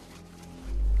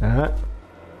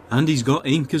 And he's got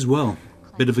ink as well.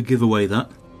 Bit of a giveaway, that.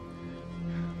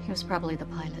 He was probably the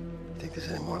pilot. Think there's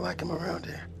any more like him around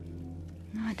here?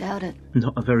 No, I doubt it.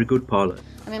 Not a very good pilot.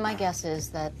 I mean, my guess is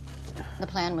that the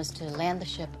plan was to land the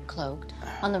ship cloaked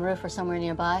on the roof or somewhere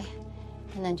nearby,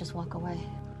 and then just walk away.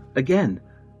 Again,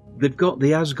 they've got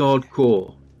the Asgard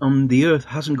core, and the Earth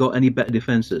hasn't got any better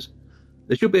defences.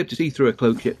 They should be able to see through a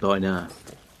cloak ship by now.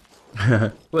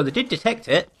 Well, they did detect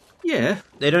it. Yeah.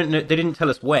 They didn't tell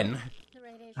us when.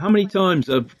 How many times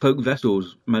have folk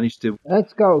vessels managed to...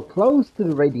 Let's go close to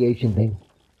the radiation thing.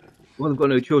 Well, they've got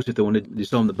no choice if they want to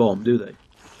disarm the bomb, do they?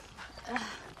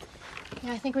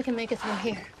 Yeah, I think we can make it through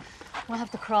here. We'll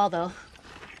have to crawl, though.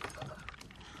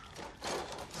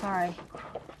 Sorry.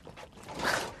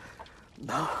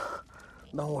 No,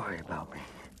 don't worry about me.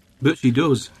 But she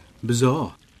does.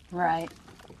 Bizarre. Right.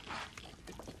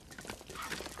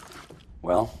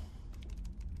 Well?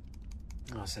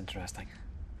 Oh, it's interesting.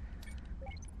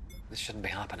 This shouldn't be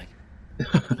happening.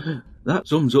 That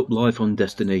sums up life on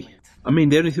Destiny. I mean,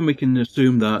 the only thing we can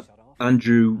assume that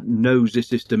Andrew knows this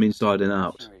system inside and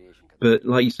out. But,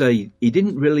 like you say, he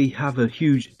didn't really have a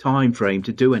huge time frame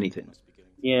to do anything.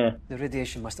 Yeah. The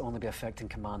radiation must only be affecting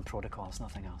command protocols,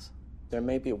 nothing else. There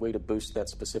may be a way to boost that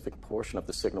specific portion of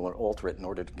the signal or alter it in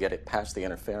order to get it past the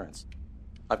interference.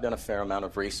 I've done a fair amount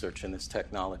of research in this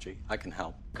technology. I can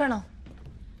help. Colonel,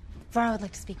 Vara would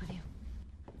like to speak with you.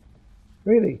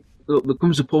 Really? Look, there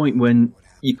comes a point when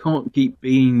you can't keep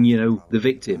being, the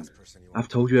victim. I've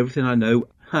told you everything I know.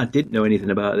 I didn't know anything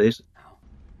about this.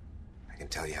 I can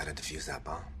tell you how to defuse that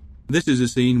bomb. This is a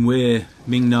scene where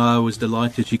Ming-Na was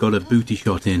delighted she got a booty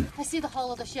shot in. I see the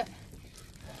hull of the ship.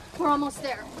 We're almost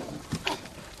there.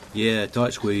 Yeah,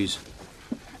 tight squeeze.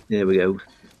 There we go.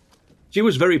 She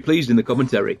was very pleased in the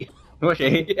commentary. Was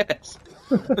she? Yes.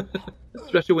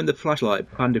 Especially when the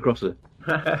flashlight panned across her.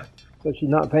 So she's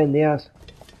not a pain in the ass.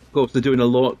 Of course, they're doing a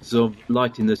lot of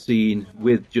lighting the scene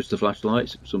with just the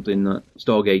flashlights, something that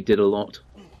Stargate did a lot.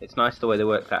 It's nice the way they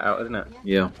work that out, isn't it?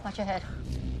 Yeah. Watch your head.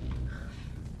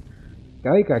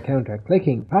 Geiger counter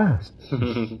clicking fast.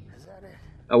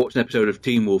 I watched an episode of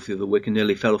Teen Wolf the other week and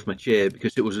nearly fell off my chair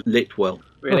because it was lit well.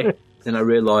 Really? Then I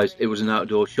realised it was an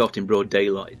outdoor shot in broad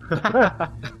daylight.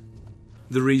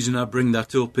 The reason I bring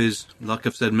that up is, like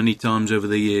I've said many times over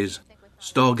the years,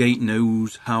 Stargate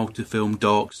knows how to film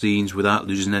dark scenes without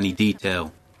losing any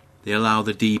detail. They allow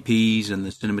the DPs and the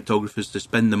cinematographers to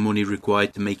spend the money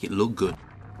required to make it look good.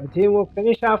 The team will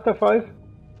finish after 5?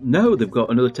 No, they've got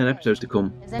another 10 episodes to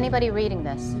come. Is anybody reading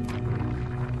this?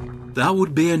 That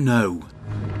would be a no.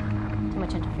 Too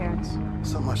much interference.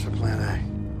 So much for Plan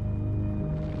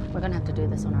A. We're gonna have to do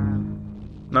this on our own.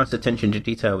 Nice attention to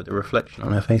detail with the reflection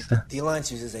on her face there. The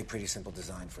Alliance uses a pretty simple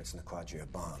design for its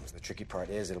Nequadria bombs. The tricky part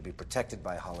is it'll be protected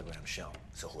by a hologram shell,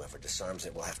 so whoever disarms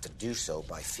it will have to do so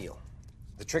by feel.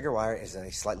 The trigger wire is a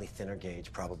slightly thinner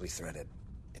gauge, probably threaded.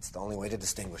 It's the only way to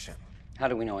distinguish it. How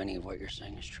do we know any of what you're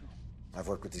saying is true? I've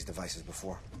worked with these devices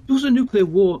before. There was a nuclear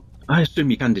war. I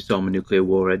assume you can disarm a nuclear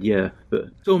warhead, yeah. But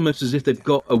it's almost as if they've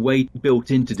got a way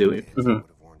built in to do it. Mm-hmm.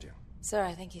 Sir,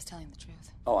 I think he's telling the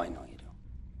truth. Oh, I know you do.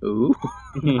 Ooh.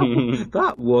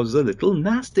 That was a little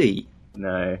nasty.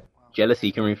 No.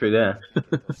 Jealousy coming through there.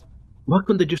 Why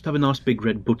couldn't they just have a nice big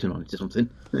red button on it or something?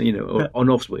 Or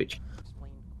on-off switch.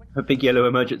 A big yellow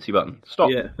emergency button.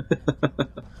 Stop. Yeah.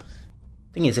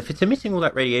 Thing is, if it's emitting all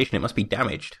that radiation, it must be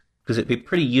damaged. Because it'd be a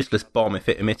pretty useless bomb if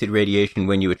it emitted radiation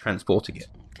when you were transporting it.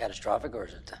 Catastrophic, or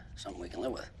is it something we can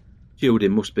live with?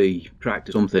 Shielding must be cracked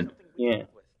or something. Yeah.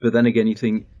 But then again, you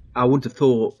think, I wouldn't have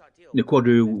thought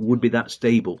Nequadria would be that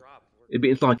stable.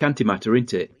 It's like antimatter,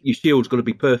 isn't it? Your shield's got to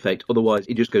be perfect, otherwise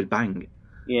it just goes bang.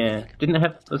 Yeah.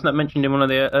 Wasn't that mentioned in one of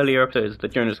the earlier episodes, the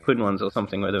Jonas Quinn ones or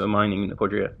something, where they were mining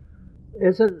Nequadria?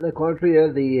 Isn't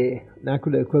Nequadria the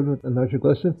Naquadah equivalent of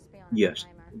nitroglycerin? Yes.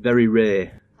 Very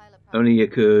rare. Only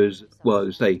occurs,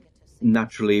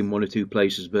 naturally in one or two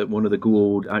places, but one of the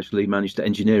Goa'uld actually managed to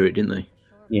engineer it, didn't they?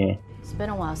 Yeah. It's been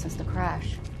a while since the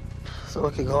crash. So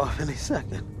it could go off any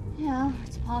second. Yeah,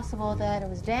 it's possible that it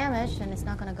was damaged and it's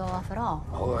not going to go off at all.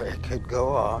 Or it could go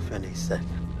off any second.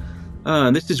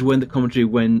 And this is when the commentary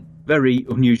went very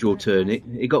unusual turn.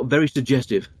 It got very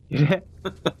suggestive. Yeah.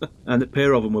 And the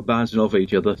pair of them were bouncing off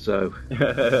each other, so...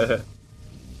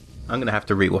 I'm going to have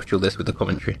to rewatch all this with the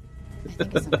commentary.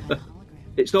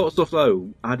 It starts off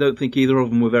low. I don't think either of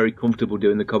them were very comfortable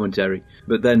doing the commentary.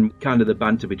 But then kind of the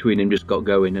banter between them just got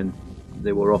going and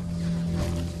they were off.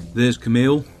 There's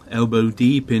Camille, elbow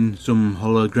deep in some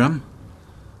hologram.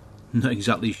 Not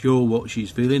exactly sure what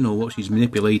she's feeling or what she's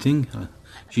manipulating.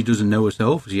 She doesn't know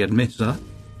herself, she admits that.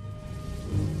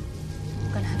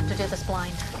 I'm going to have to do this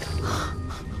blind.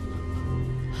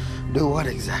 Do what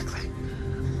exactly?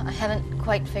 I haven't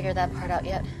quite figured that part out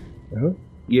yet. No?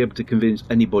 You're able to convince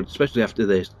anybody, especially after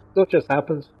this. That just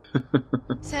happens.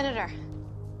 Senator,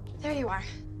 there you are.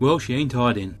 Well, she ain't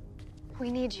hiding.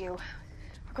 We need you.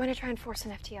 We're going to try and force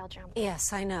an FTL jump.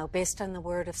 Yes, I know, based on the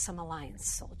word of some Alliance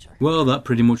soldier. Well, that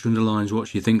pretty much underlines what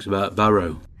she thinks about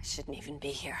Barrow. I shouldn't even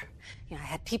be here. I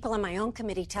had people on my own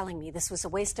committee telling me this was a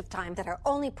waste of time, that our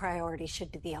only priority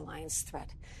should be the Alliance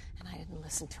threat. And I didn't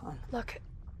listen to them. Look,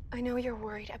 I know you're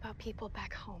worried about people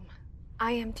back home.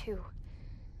 I am too.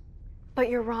 But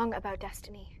you're wrong about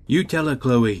Destiny. You tell her,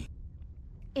 Chloe.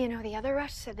 You know, the other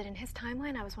Rush said that in his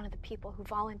timeline I was one of the people who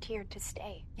volunteered to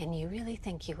stay. And you really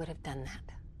think you would have done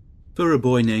that? For a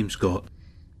boy named Scott.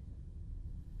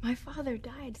 My father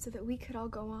died so that we could all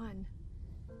go on.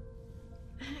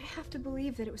 And I have to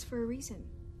believe that it was for a reason.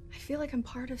 I feel like I'm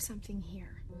part of something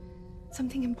here.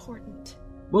 Something important.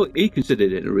 Well, he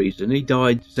considered it a reason. He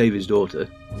died to save his daughter.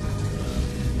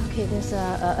 Okay, there's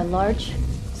a large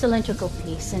cylindrical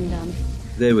piece, and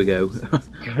There we go.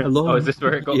 Oh, is this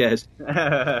where it got? Yes.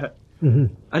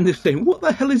 And they're saying, what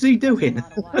the hell is he doing?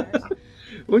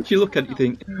 Once you look at it, you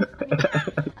think,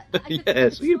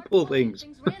 yes, you pull things.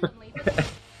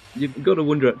 You've got to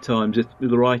wonder at times if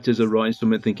the writers are writing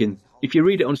something thinking, if you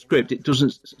read it on script, it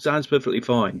sounds perfectly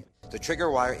fine. The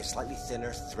trigger wire is slightly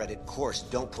thinner, threaded, coarse.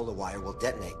 Don't pull the wire, will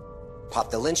detonate.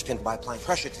 Pop the linchpin by applying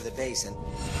pressure to the base and...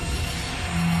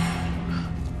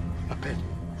 Up in.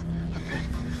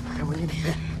 Come in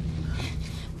here.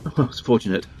 Oh, it's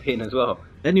fortunate. Pin as well.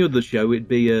 Any other show, it'd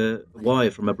be a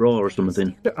wire from a bra or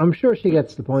something. I'm sure she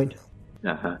gets the point.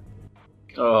 Uh-huh.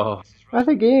 Oh. I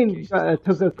think Ian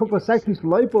took a couple of seconds for the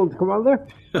light bulb to come on there.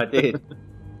 I did.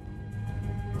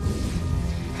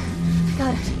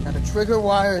 got it. Now the trigger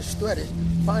wire is threaded.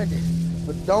 Find it,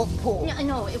 but don't pull.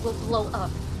 No, it will blow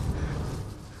up.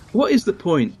 What is the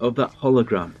point of that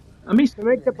hologram? I mean, to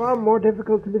make the bomb more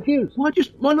difficult to defuse.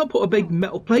 Why not put a big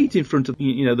metal plate in front of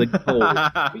the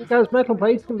hole? Because metal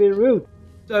plates can be removed.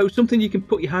 So something you can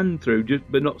put your hand through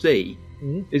but not see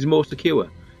is more secure.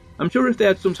 I'm sure if they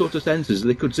had some sort of sensors,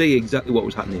 they could see exactly what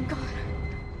was happening.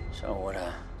 So what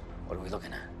are we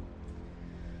looking at?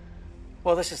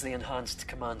 Well, this is the enhanced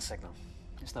command signal.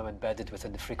 It's now embedded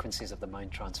within the frequencies of the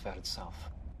mind transfer itself.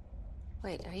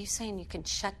 Wait, are you saying you can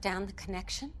shut down the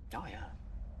connection? Oh, yeah.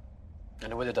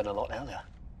 And I would have done a lot earlier.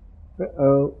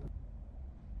 Uh-oh.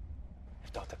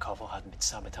 If Dr. Koval hadn't been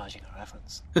sabotaging our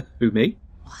efforts. Who, me?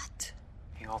 What?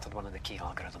 He altered one of the key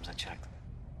algorithms I checked.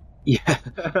 Yeah.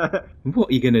 What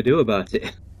are you going to do about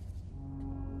it?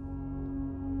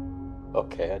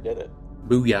 Okay, I did it.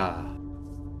 Booyah.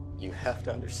 You have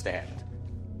to understand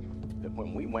that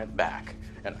when we went back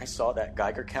and I saw that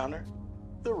Geiger counter,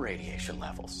 the radiation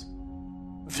levels,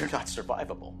 they're not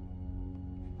survivable.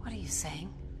 What are you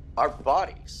saying? Our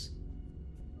bodies,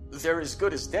 they're as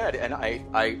good as dead, and I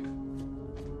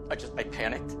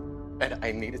panicked, and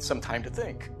I needed some time to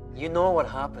think. You know what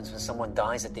happens when someone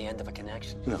dies at the end of a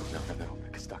connection? No,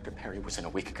 because Dr. Perry was in a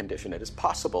weak condition. It is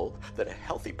possible that a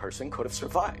healthy person could have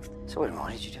survived. So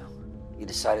what did you do? You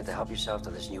decided to help yourself to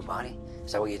this new body?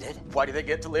 Is that what you did? Why do they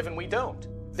get to live and we don't?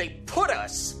 They put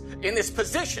us in this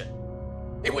position.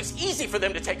 It was easy for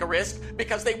them to take a risk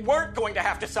because they weren't going to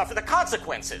have to suffer the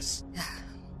consequences.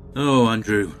 Oh,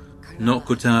 Andrew. Not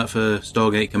cut out for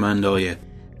Stargate Command, are you?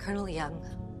 Colonel Young,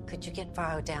 could you get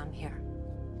Varro down here?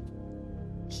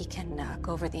 He can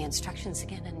go over the instructions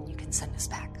again and you can send us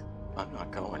back. I'm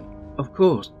not going. Of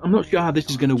course. I'm not sure how this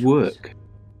is going to work.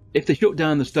 If they shut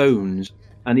down the stones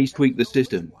and he's tweaked the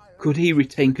system, could he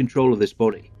retain control of this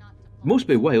body? It must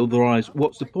be a way, otherwise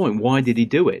what's the point? Why did he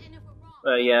do it?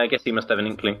 Yeah, I guess he must have an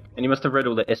inkling. And he must have read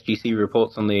all the SGC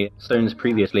reports on the stones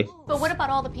previously. But what about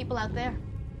all the people out there?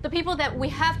 The people that we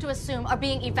have to assume are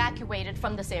being evacuated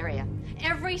from this area.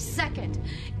 Every second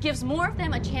gives more of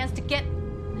them a chance to get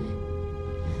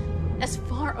as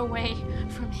far away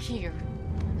from here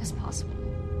as possible.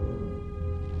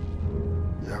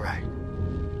 You're right.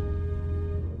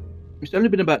 It's only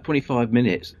been about 25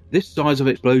 minutes. This size of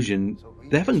explosion,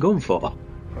 they haven't gone far.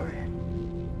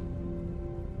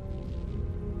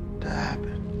 To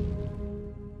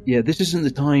happen. Yeah, this isn't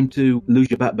the time to lose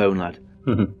your backbone, lad.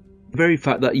 The very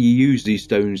fact that you used these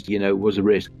stones, was a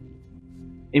risk.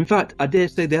 In fact, I dare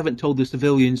say they haven't told the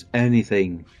civilians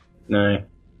anything. No.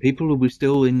 People will be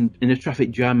still in a traffic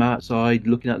jam outside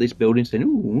looking at this building saying,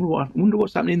 ooh, wonder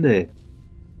what's happening there.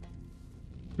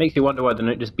 Makes you wonder why they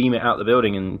don't just beam it out the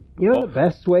building and... The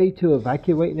best way to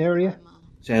evacuate an area?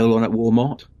 Sale on at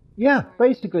Walmart? Yeah,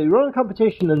 basically, run a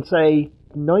competition and say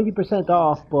 90%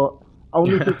 off, but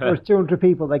only for the first 200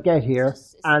 people that get here,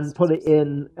 and put it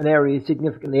in an area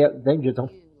significantly out of the danger zone.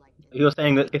 You're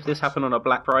saying that if this happened on a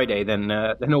Black Friday, then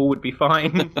all would be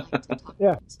fine?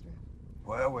 Yeah.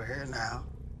 Well, we're here now.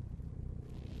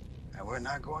 And we're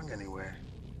not going anywhere.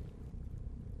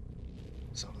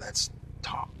 So let's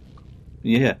talk.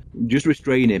 Yeah, just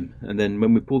restrain him, and then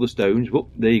when we pull the stones, whoop,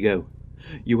 there you go.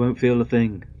 You won't feel a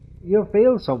thing. You'll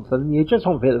feel something, you just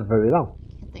won't feel it very long.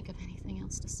 Can't think of anything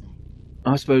else to say.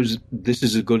 I suppose this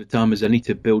is as good a time as any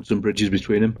to build some bridges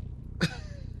between them.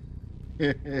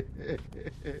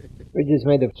 Bridges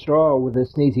made of straw with a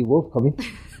sneezy wolf coming.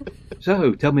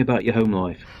 So, tell me about your home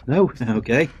life. No?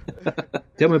 Okay.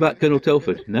 Tell me about Colonel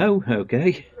Telford. No?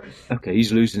 Okay. Okay,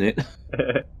 he's losing it.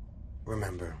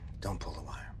 Remember, don't pull the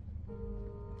wire.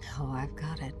 No, I've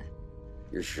got it.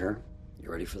 You're sure?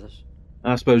 You ready for this?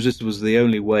 I suppose this was the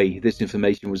only way this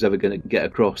information was ever going to get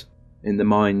across in the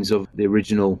minds of the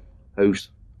original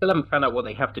host. Still haven't found out what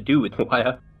they have to do with the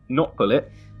wire. Not pull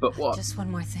it, but what? Just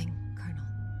one more thing, Colonel.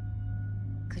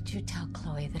 Could you tell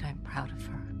Chloe that I'm proud of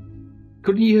her?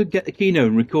 Couldn't you get the Kino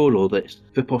and record all this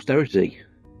for posterity?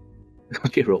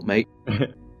 Cheer up, mate. You're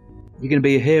going to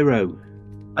be a hero.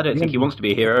 I don't think he wants to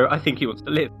be a hero. I think he wants to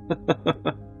live.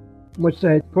 Much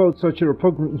to quote such a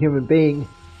repugnant human being,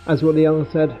 as Woody Allen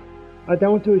said, I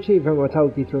don't want to achieve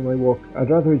immortality through my work. I'd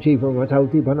rather achieve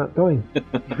immortality by not dying.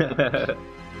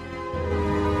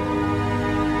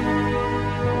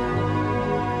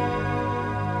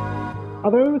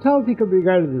 Although immortality could be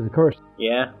regarded as a curse.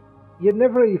 Yeah. You'd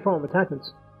never really form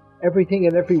attachments. Everything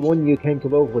and everyone you came to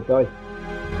love would die.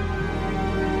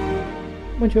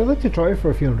 Mind you, I'd like to try it for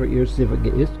a few hundred years to see if I can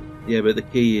get used. Yeah, but the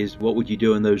key is, what would you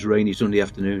do on those rainy Sunday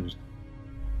afternoons?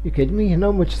 You kidding me? You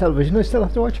know how much television I still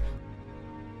have to watch?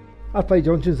 I'll play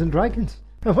Dungeons and Dragons.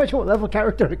 And watch what level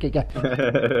character I can get.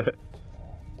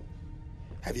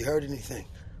 Have you heard anything?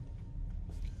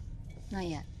 Not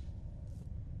yet.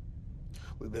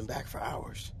 We've been back for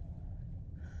hours.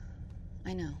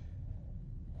 I know.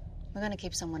 We're going to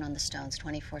keep someone on the stones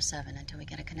 24/7 until we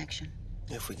get a connection.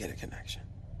 If we get a connection.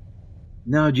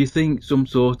 Now, do you think some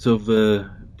sort of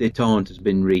detente has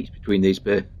been reached between these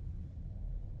pair?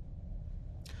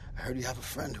 I heard you have a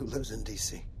friend who lives in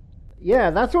D.C.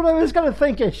 Yeah, that's what I was going to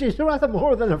think. She's rather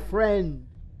more than a friend.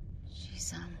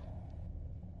 She's,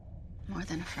 more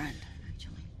than a friend,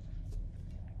 actually.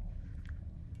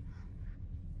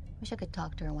 Wish I could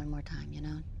talk to her one more time, you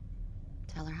know?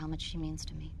 Tell her how much she means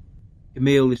to me.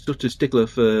 Camille is such a stickler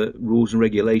for rules and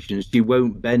regulations, she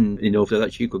won't bend enough so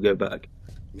that she could go back.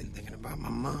 Been thinking about my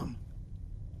mom.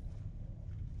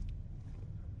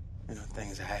 You know,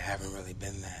 things that haven't really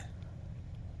been that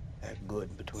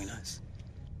good between us.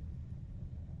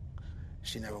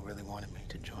 She never really wanted me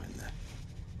to join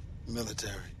the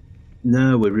military.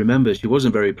 No, we remember she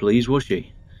wasn't very pleased, was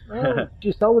she? Oh,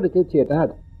 she saw what it did to your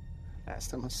dad.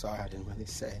 Last time I saw her, I didn't really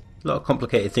say A lot of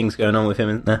complicated things going on with him,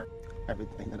 isn't there?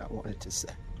 everything that I wanted to say.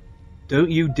 Don't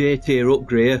you dare tear up,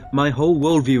 Greer. My whole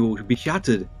worldview will be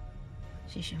shattered.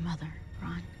 She's your mother,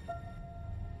 Ron.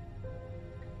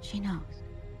 She knows.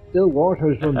 Still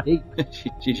waters run deep.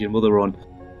 She's your mother, Ron.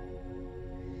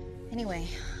 Anyway,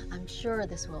 I'm sure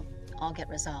this will all get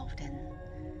resolved, and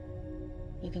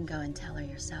you can go and tell her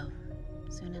yourself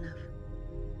soon enough.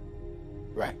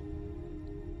 Right.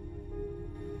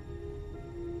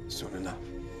 Soon enough.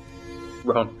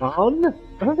 Ron? I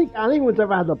don't think anyone's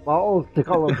ever had the balls to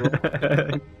call him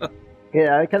Ron.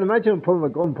 Yeah, I can imagine him pulling a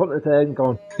gun, putting it there and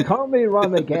going, call me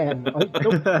Ron again.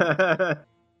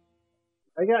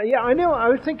 Yeah, I know. I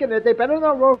was thinking that they better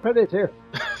not roll credits here.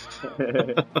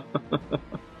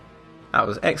 That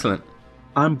was excellent.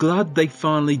 I'm glad they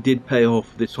finally did pay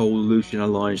off this whole Lucian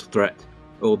Alliance threat,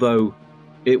 although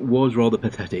it was rather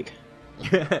pathetic.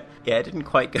 Yeah, it didn't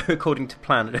quite go according to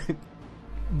plan.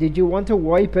 Did you want to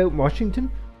wipe out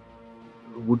Washington?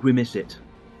 Would we miss it?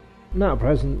 Not at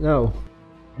present, no.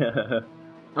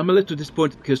 I'm a little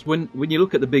disappointed because when you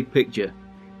look at the big picture,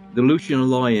 the Lucian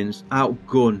Alliance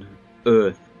outgun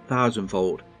Earth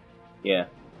 1,000-fold. Yeah.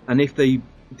 And if they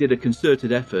did a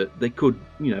concerted effort, they could,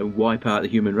 wipe out the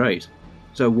human race.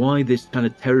 So why this kind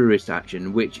of terrorist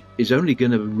action, which is only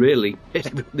going to really piss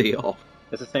everybody off?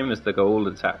 It's the same as the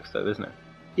Goa'uld attacks, though, isn't it?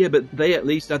 Yeah, but they at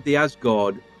least had the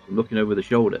Asgard looking over the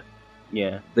shoulder.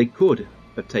 Yeah. They could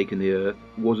have taken the Earth,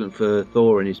 wasn't for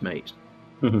Thor and his mates.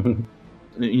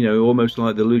 Almost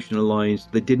like the Lucian Alliance,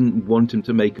 they didn't want him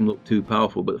to make them look too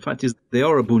powerful, but the fact is they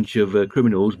are a bunch of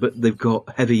criminals, but they've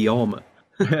got heavy armour,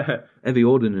 heavy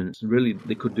ordnance. Really,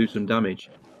 they could do some damage.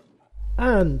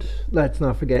 And let's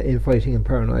not forget infighting and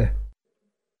paranoia.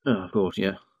 Oh, of course,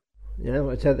 yeah. Yeah,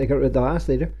 I said they got rid of the last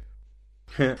leader.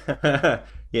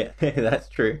 Yeah, that's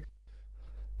true.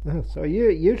 Oh, so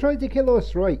you tried to kill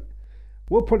us, right?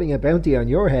 We're putting a bounty on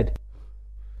your head.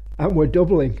 And we're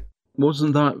doubling.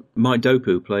 Wasn't that Mike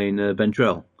Dopu playing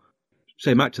Ventrell?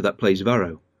 Same actor that plays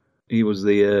Varro. He was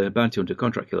the bounty hunter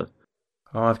contract killer.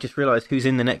 Oh, I've just realised who's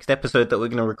in the next episode that we're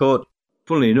going to record.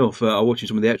 Funnily enough, I was watching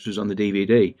some of the extras on the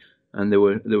DVD, and they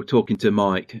were talking to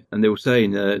Mike, and they were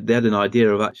saying they had an idea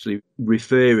of actually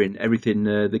referring everything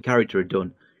the character had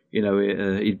done. You know,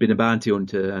 he'd been a bounty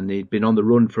hunter and he'd been on the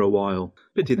run for a while.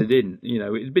 Pity they didn't. You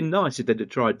know, it'd been nice if they'd have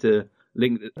tried to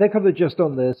link. They could have just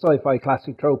done the sci-fi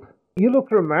classic trope. You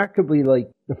look remarkably like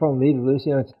the phone leader,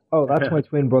 Lucy. And oh, that's my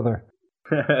twin brother.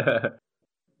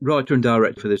 Writer and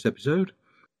director for this episode,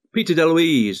 Peter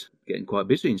DeLuise, getting quite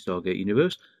busy in Stargate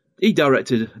Universe. He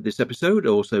directed this episode,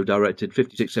 also directed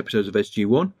 56 episodes of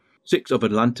SG-1, 6 of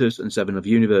Atlantis and 7 of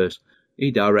Universe. He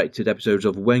directed episodes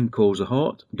of When Calls the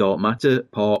Heart, Dark Matter,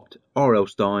 Parked, R.L.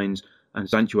 Steins and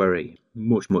Sanctuary.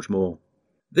 Much, much more.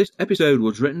 This episode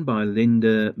was written by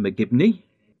Linda McGibney.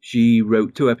 She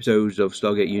wrote 2 episodes of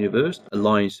Stargate Universe,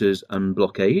 Alliances and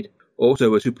Blockade.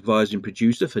 Also a supervising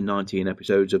producer for 19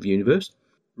 episodes of Universe.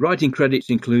 Writing credits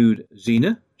include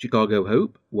Xena, Chicago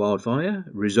Hope, Wildfire,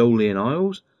 Rizzoli and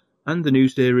Isles, and the new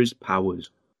series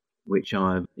Powers, which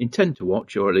I intend to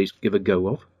watch, or at least give a go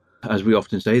of. As we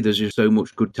often say, there's just so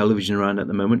much good television around at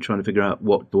the moment, trying to figure out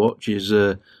what to watch is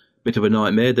a bit of a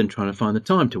nightmare than trying to find the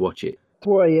time to watch it. That's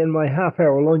why in my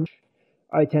half-hour lunch,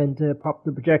 I tend to pop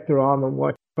the projector on and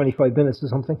watch 25 minutes or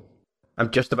something.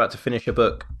 I'm just about to finish a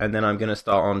book, and then I'm going to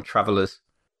start on Travelers.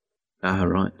 Ah,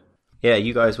 right. Yeah,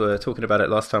 you guys were talking about it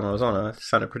last time I was on. It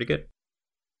sounded pretty good.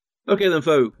 Okay then,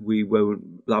 folk, we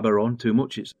won't blabber on too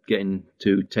much. It's getting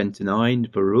to 10 to 9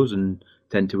 for us and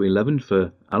 10 to 11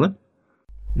 for Alan.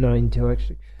 9 to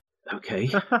actually. Okay.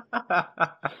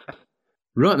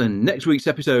 Right then, next week's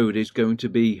episode is going to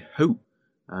be Hope,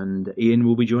 and Ian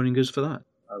will be joining us for that.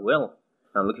 I will.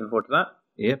 I'm looking forward to that.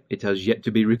 Yep, it has yet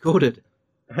to be recorded.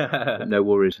 But no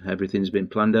worries, everything's been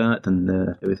planned out and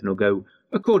everything will go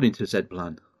according to said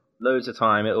plan. Loads of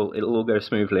time, it'll all go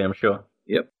smoothly, I'm sure.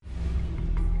 Yep.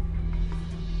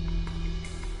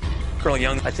 Colonel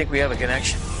Young, I think we have a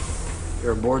connection.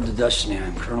 You're aboard the Destiny.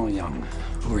 I'm Colonel Young.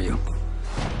 Who are you?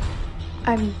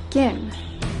 I'm Gin.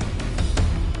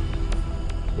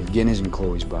 If Gin isn't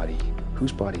Chloe's body,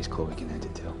 whose body is Chloe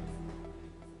connected to?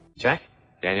 Jack?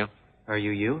 Daniel? Are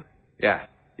you you? Yeah,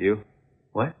 you.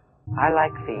 What? I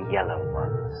like the yellow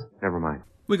ones. Never mind.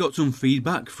 We got some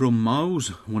feedback from Miles,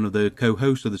 one of the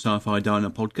co-hosts of the Sci-Fi Diner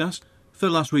podcast, for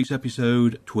last week's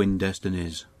episode, Twin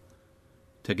Destinies.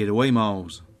 Take it away,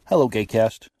 Miles. Hello,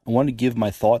 Gaycast. I want to give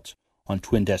my thoughts on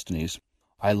Twin Destinies.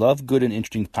 I love good and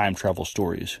interesting time travel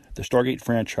stories. The Stargate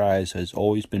franchise has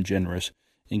always been generous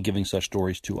in giving such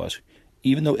stories to us.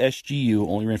 Even though SGU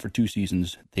only ran for 2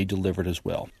 seasons, they delivered as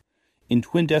well. In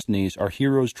Twin Destinies, our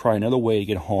heroes try another way to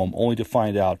get home, only to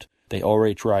find out they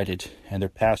already tried it, and their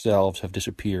past selves have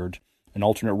disappeared. An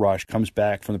alternate Rush comes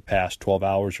back from the past 12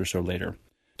 hours or so later.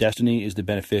 Destiny is the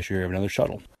beneficiary of another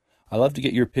shuttle. I'd love to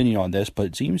get your opinion on this, but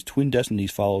it seems Twin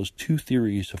Destinies follows 2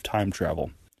 theories of time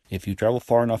travel. If you travel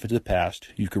far enough into the past,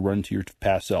 you could run into your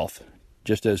past self,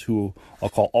 just as who I'll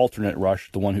call Alternate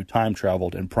Rush, the one who time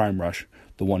traveled, and Prime Rush,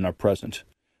 the one not present.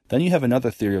 Then you have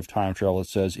another theory of time travel that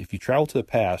says if you travel to the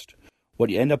past, what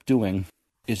you end up doing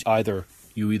is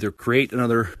you either create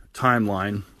another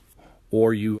timeline,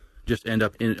 or you just end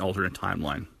up in an alternate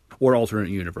timeline, or alternate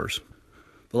universe.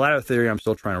 The latter theory I'm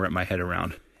still trying to wrap my head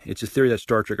around. It's a theory that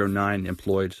Star Trek 09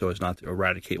 employed so as not to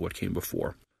eradicate what came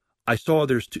before. I saw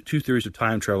there's 2 theories of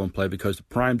time travel in play because the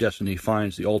Prime Destiny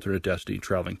finds the alternate Destiny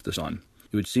traveling to the sun.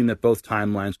 It would seem that both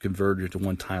timelines converged into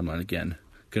one timeline again.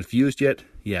 Confused yet?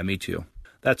 Yeah, me too.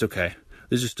 That's okay.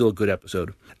 This is still a good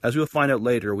episode. As we'll find out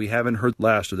later, we haven't heard the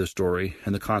last of this story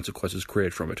and the consequences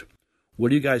created from it. What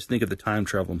do you guys think of the time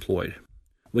travel employed?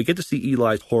 We get to see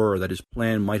Eli's horror that his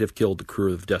plan might have killed the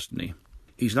crew of Destiny.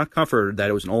 He's not comforted that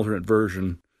it was an alternate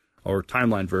version or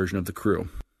timeline version of the crew.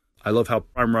 I love how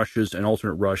Prime Rushes and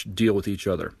Alternate Rush deal with each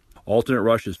other. Alternate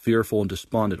Rush is fearful and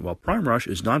despondent, while Prime Rush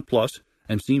is nonplussed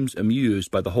and seems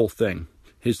amused by the whole thing.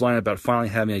 His line about finally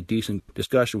having a decent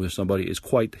discussion with somebody is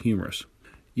quite humorous.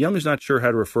 Young is not sure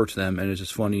how to refer to them and is as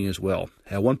funny as well.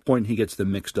 At one point he gets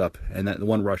them mixed up, and that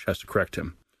one Rush has to correct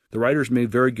him. The writers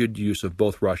made very good use of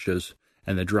both Rushes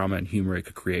and the drama and humor it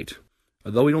could create.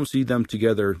 Although we don't see them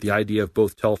together, the idea of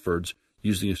both Telfords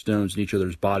using the stones in each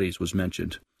other's bodies was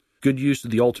mentioned. Good use of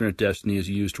the alternate Destiny is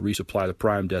used to resupply the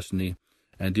Prime Destiny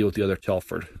and deal with the other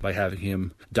Telford by having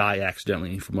him die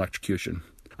accidentally from electrocution.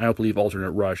 I don't believe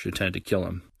alternate Rush intended to kill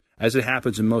him. As it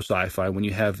happens in most sci-fi, when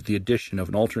you have the addition of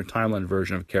an alternate timeline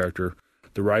version of a character,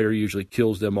 the writer usually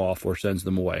kills them off or sends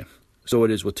them away. So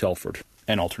it is with Telford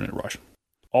and alternate Rush.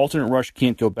 Alternate Rush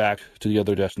can't go back to the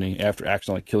other Destiny after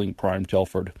accidentally killing Prime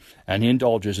Telford, and he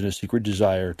indulges in a secret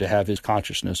desire to have his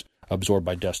consciousness absorbed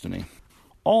by Destiny.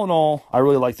 All in all, I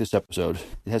really like this episode.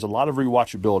 It has a lot of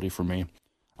rewatchability for me.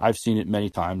 I've seen it many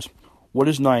times. What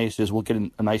is nice is we'll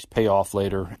get a nice payoff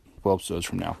later, 12 episodes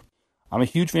from now. I'm a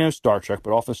huge fan of Star Trek,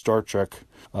 but often Star Trek,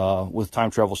 with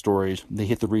time travel stories, they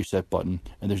hit the reset button,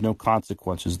 and there's no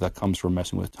consequences that comes from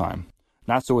messing with time.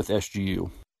 Not so with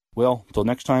SGU. Well, until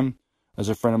next time, as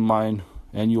a friend of mine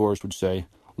and yours would say,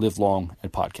 live long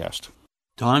and podcast.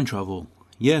 Time travel.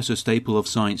 Yes, a staple of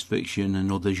science fiction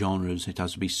and other genres, it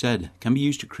has to be said, can be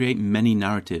used to create many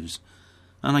narratives.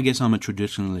 And I guess I'm a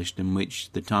traditionalist in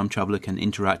which the time traveller can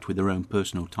interact with their own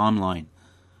personal timeline,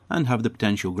 and have the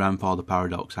potential grandfather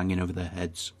paradox hanging over their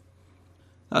heads.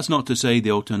 That's not to say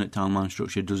the alternate timeline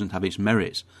structure doesn't have its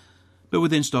merits, but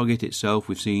within Stargate itself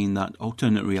we've seen that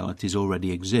alternate realities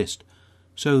already exist,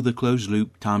 so the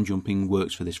closed-loop time-jumping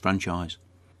works for this franchise.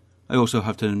 I also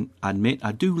have to admit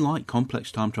I do like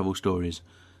complex time travel stories,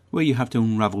 where you have to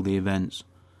unravel the events.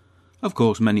 Of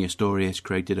course, many a story has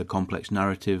created a complex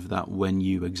narrative that, when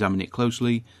you examine it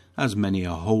closely, has many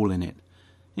a hole in it,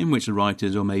 in which the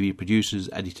writers or maybe producers,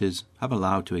 editors, have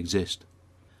allowed to exist.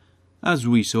 As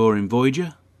we saw in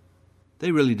Voyager,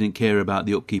 they really didn't care about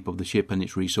the upkeep of the ship and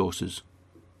its resources.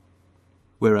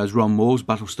 Whereas Ron Moore's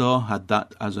Battlestar had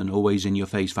that as an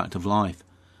always-in-your-face fact of life,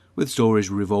 with stories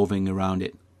revolving around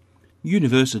it.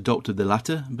 Universe adopted the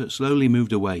latter, but slowly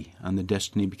moved away, and the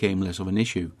Destiny became less of an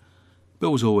issue, but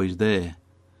was always there.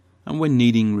 And when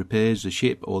needing repairs, the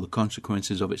ship or the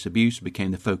consequences of its abuse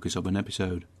became the focus of an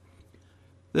episode.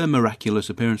 The miraculous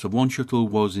appearance of one shuttle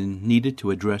was needed to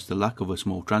address the lack of a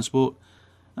small transport,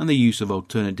 and the use of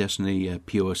alternate destiny, a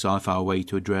pure sci-fi way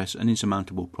to address an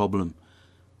insurmountable problem,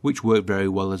 which worked very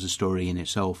well as a story in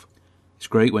itself. It's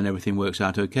great when everything works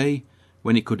out okay,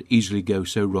 when it could easily go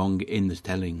so wrong in the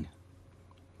telling.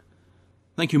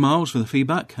 Thank you, Miles, for the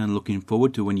feedback, and looking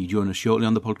forward to when you join us shortly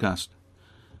on the podcast.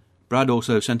 Brad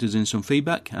also sent us in some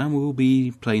feedback, and we'll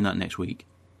be playing that next week.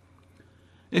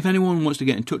 If anyone wants to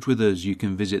get in touch with us, you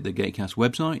can visit the Gatecast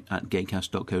website at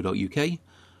gatecast.co.uk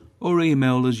or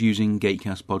email us using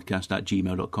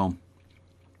gatecastpodcast@gmail.com.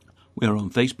 We are on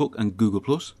Facebook and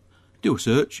Google+. Do a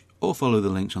search or follow the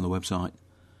links on the website.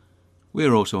 We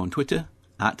are also on Twitter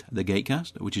at the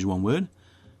Gatecast, which is one word,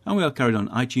 and we are carried on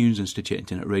iTunes and Stitcher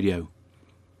Internet Radio.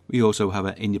 We also have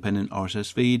an independent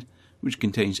RSS feed, which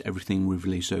contains everything we've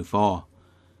released so far.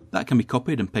 That can be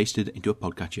copied and pasted into a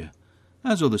podcatcher,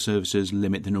 as other services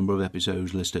limit the number of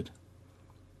episodes listed.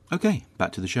 Okay,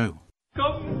 back to the show.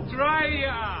 Come try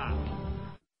ya!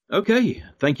 Okay,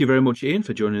 thank you very much, Ian,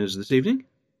 for joining us this evening.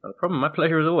 No problem, my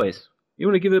pleasure as always. You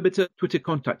want to give a bit of Twitter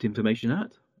contact information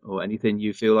out, or anything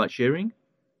you feel like sharing?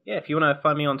 Yeah, if you want to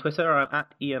find me on Twitter, I'm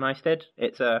at Ian Eisted.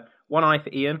 It's one I for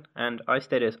Ian, and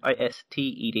Eisted is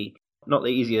Isted. Not the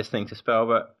easiest thing to spell,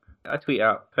 but I tweet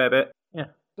out a fair bit. Yeah.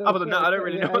 Other than that, I don't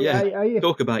really know. Yeah,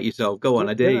 talk about yourself. Go on,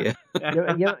 I dare you.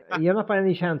 You're not by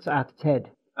any chance at Ted?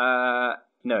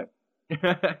 No.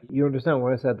 You understand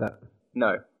why I said that?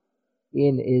 No.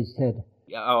 Ian is Ted.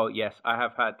 Yeah, oh, yes, I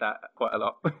have had that quite a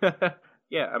lot.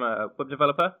 Yeah, I'm a web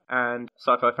developer and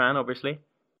sci-fi fan, obviously,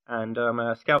 and I'm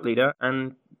a scout leader,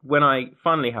 and when I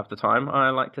finally have the time, I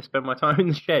like to spend my time in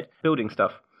the shed building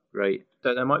stuff. Right.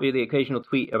 So there might be the occasional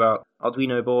tweet about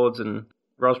Arduino boards and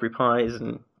Raspberry Pis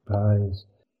and... Pis.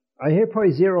 I hear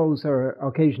Pi Zeros are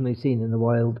occasionally seen in the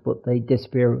wild, but they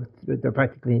disappear. They're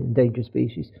practically an endangered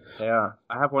species. They are.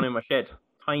 I have one in my shed.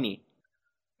 Tiny.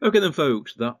 Okay then,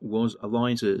 folks, that was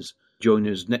Alliances. Join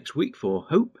us next week for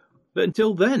Hope. But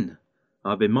until then,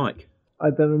 I've been Mike.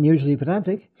 I've been unusually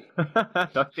pedantic.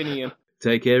 I've been Ian.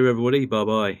 Take care, everybody.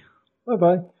 Bye-bye.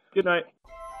 Bye-bye. Good night.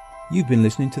 You've been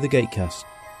listening to The Gatecast,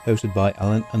 hosted by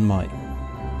Alan and Mike.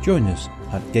 Join us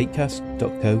at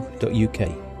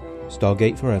gatecast.co.uk.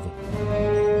 Stargate forever.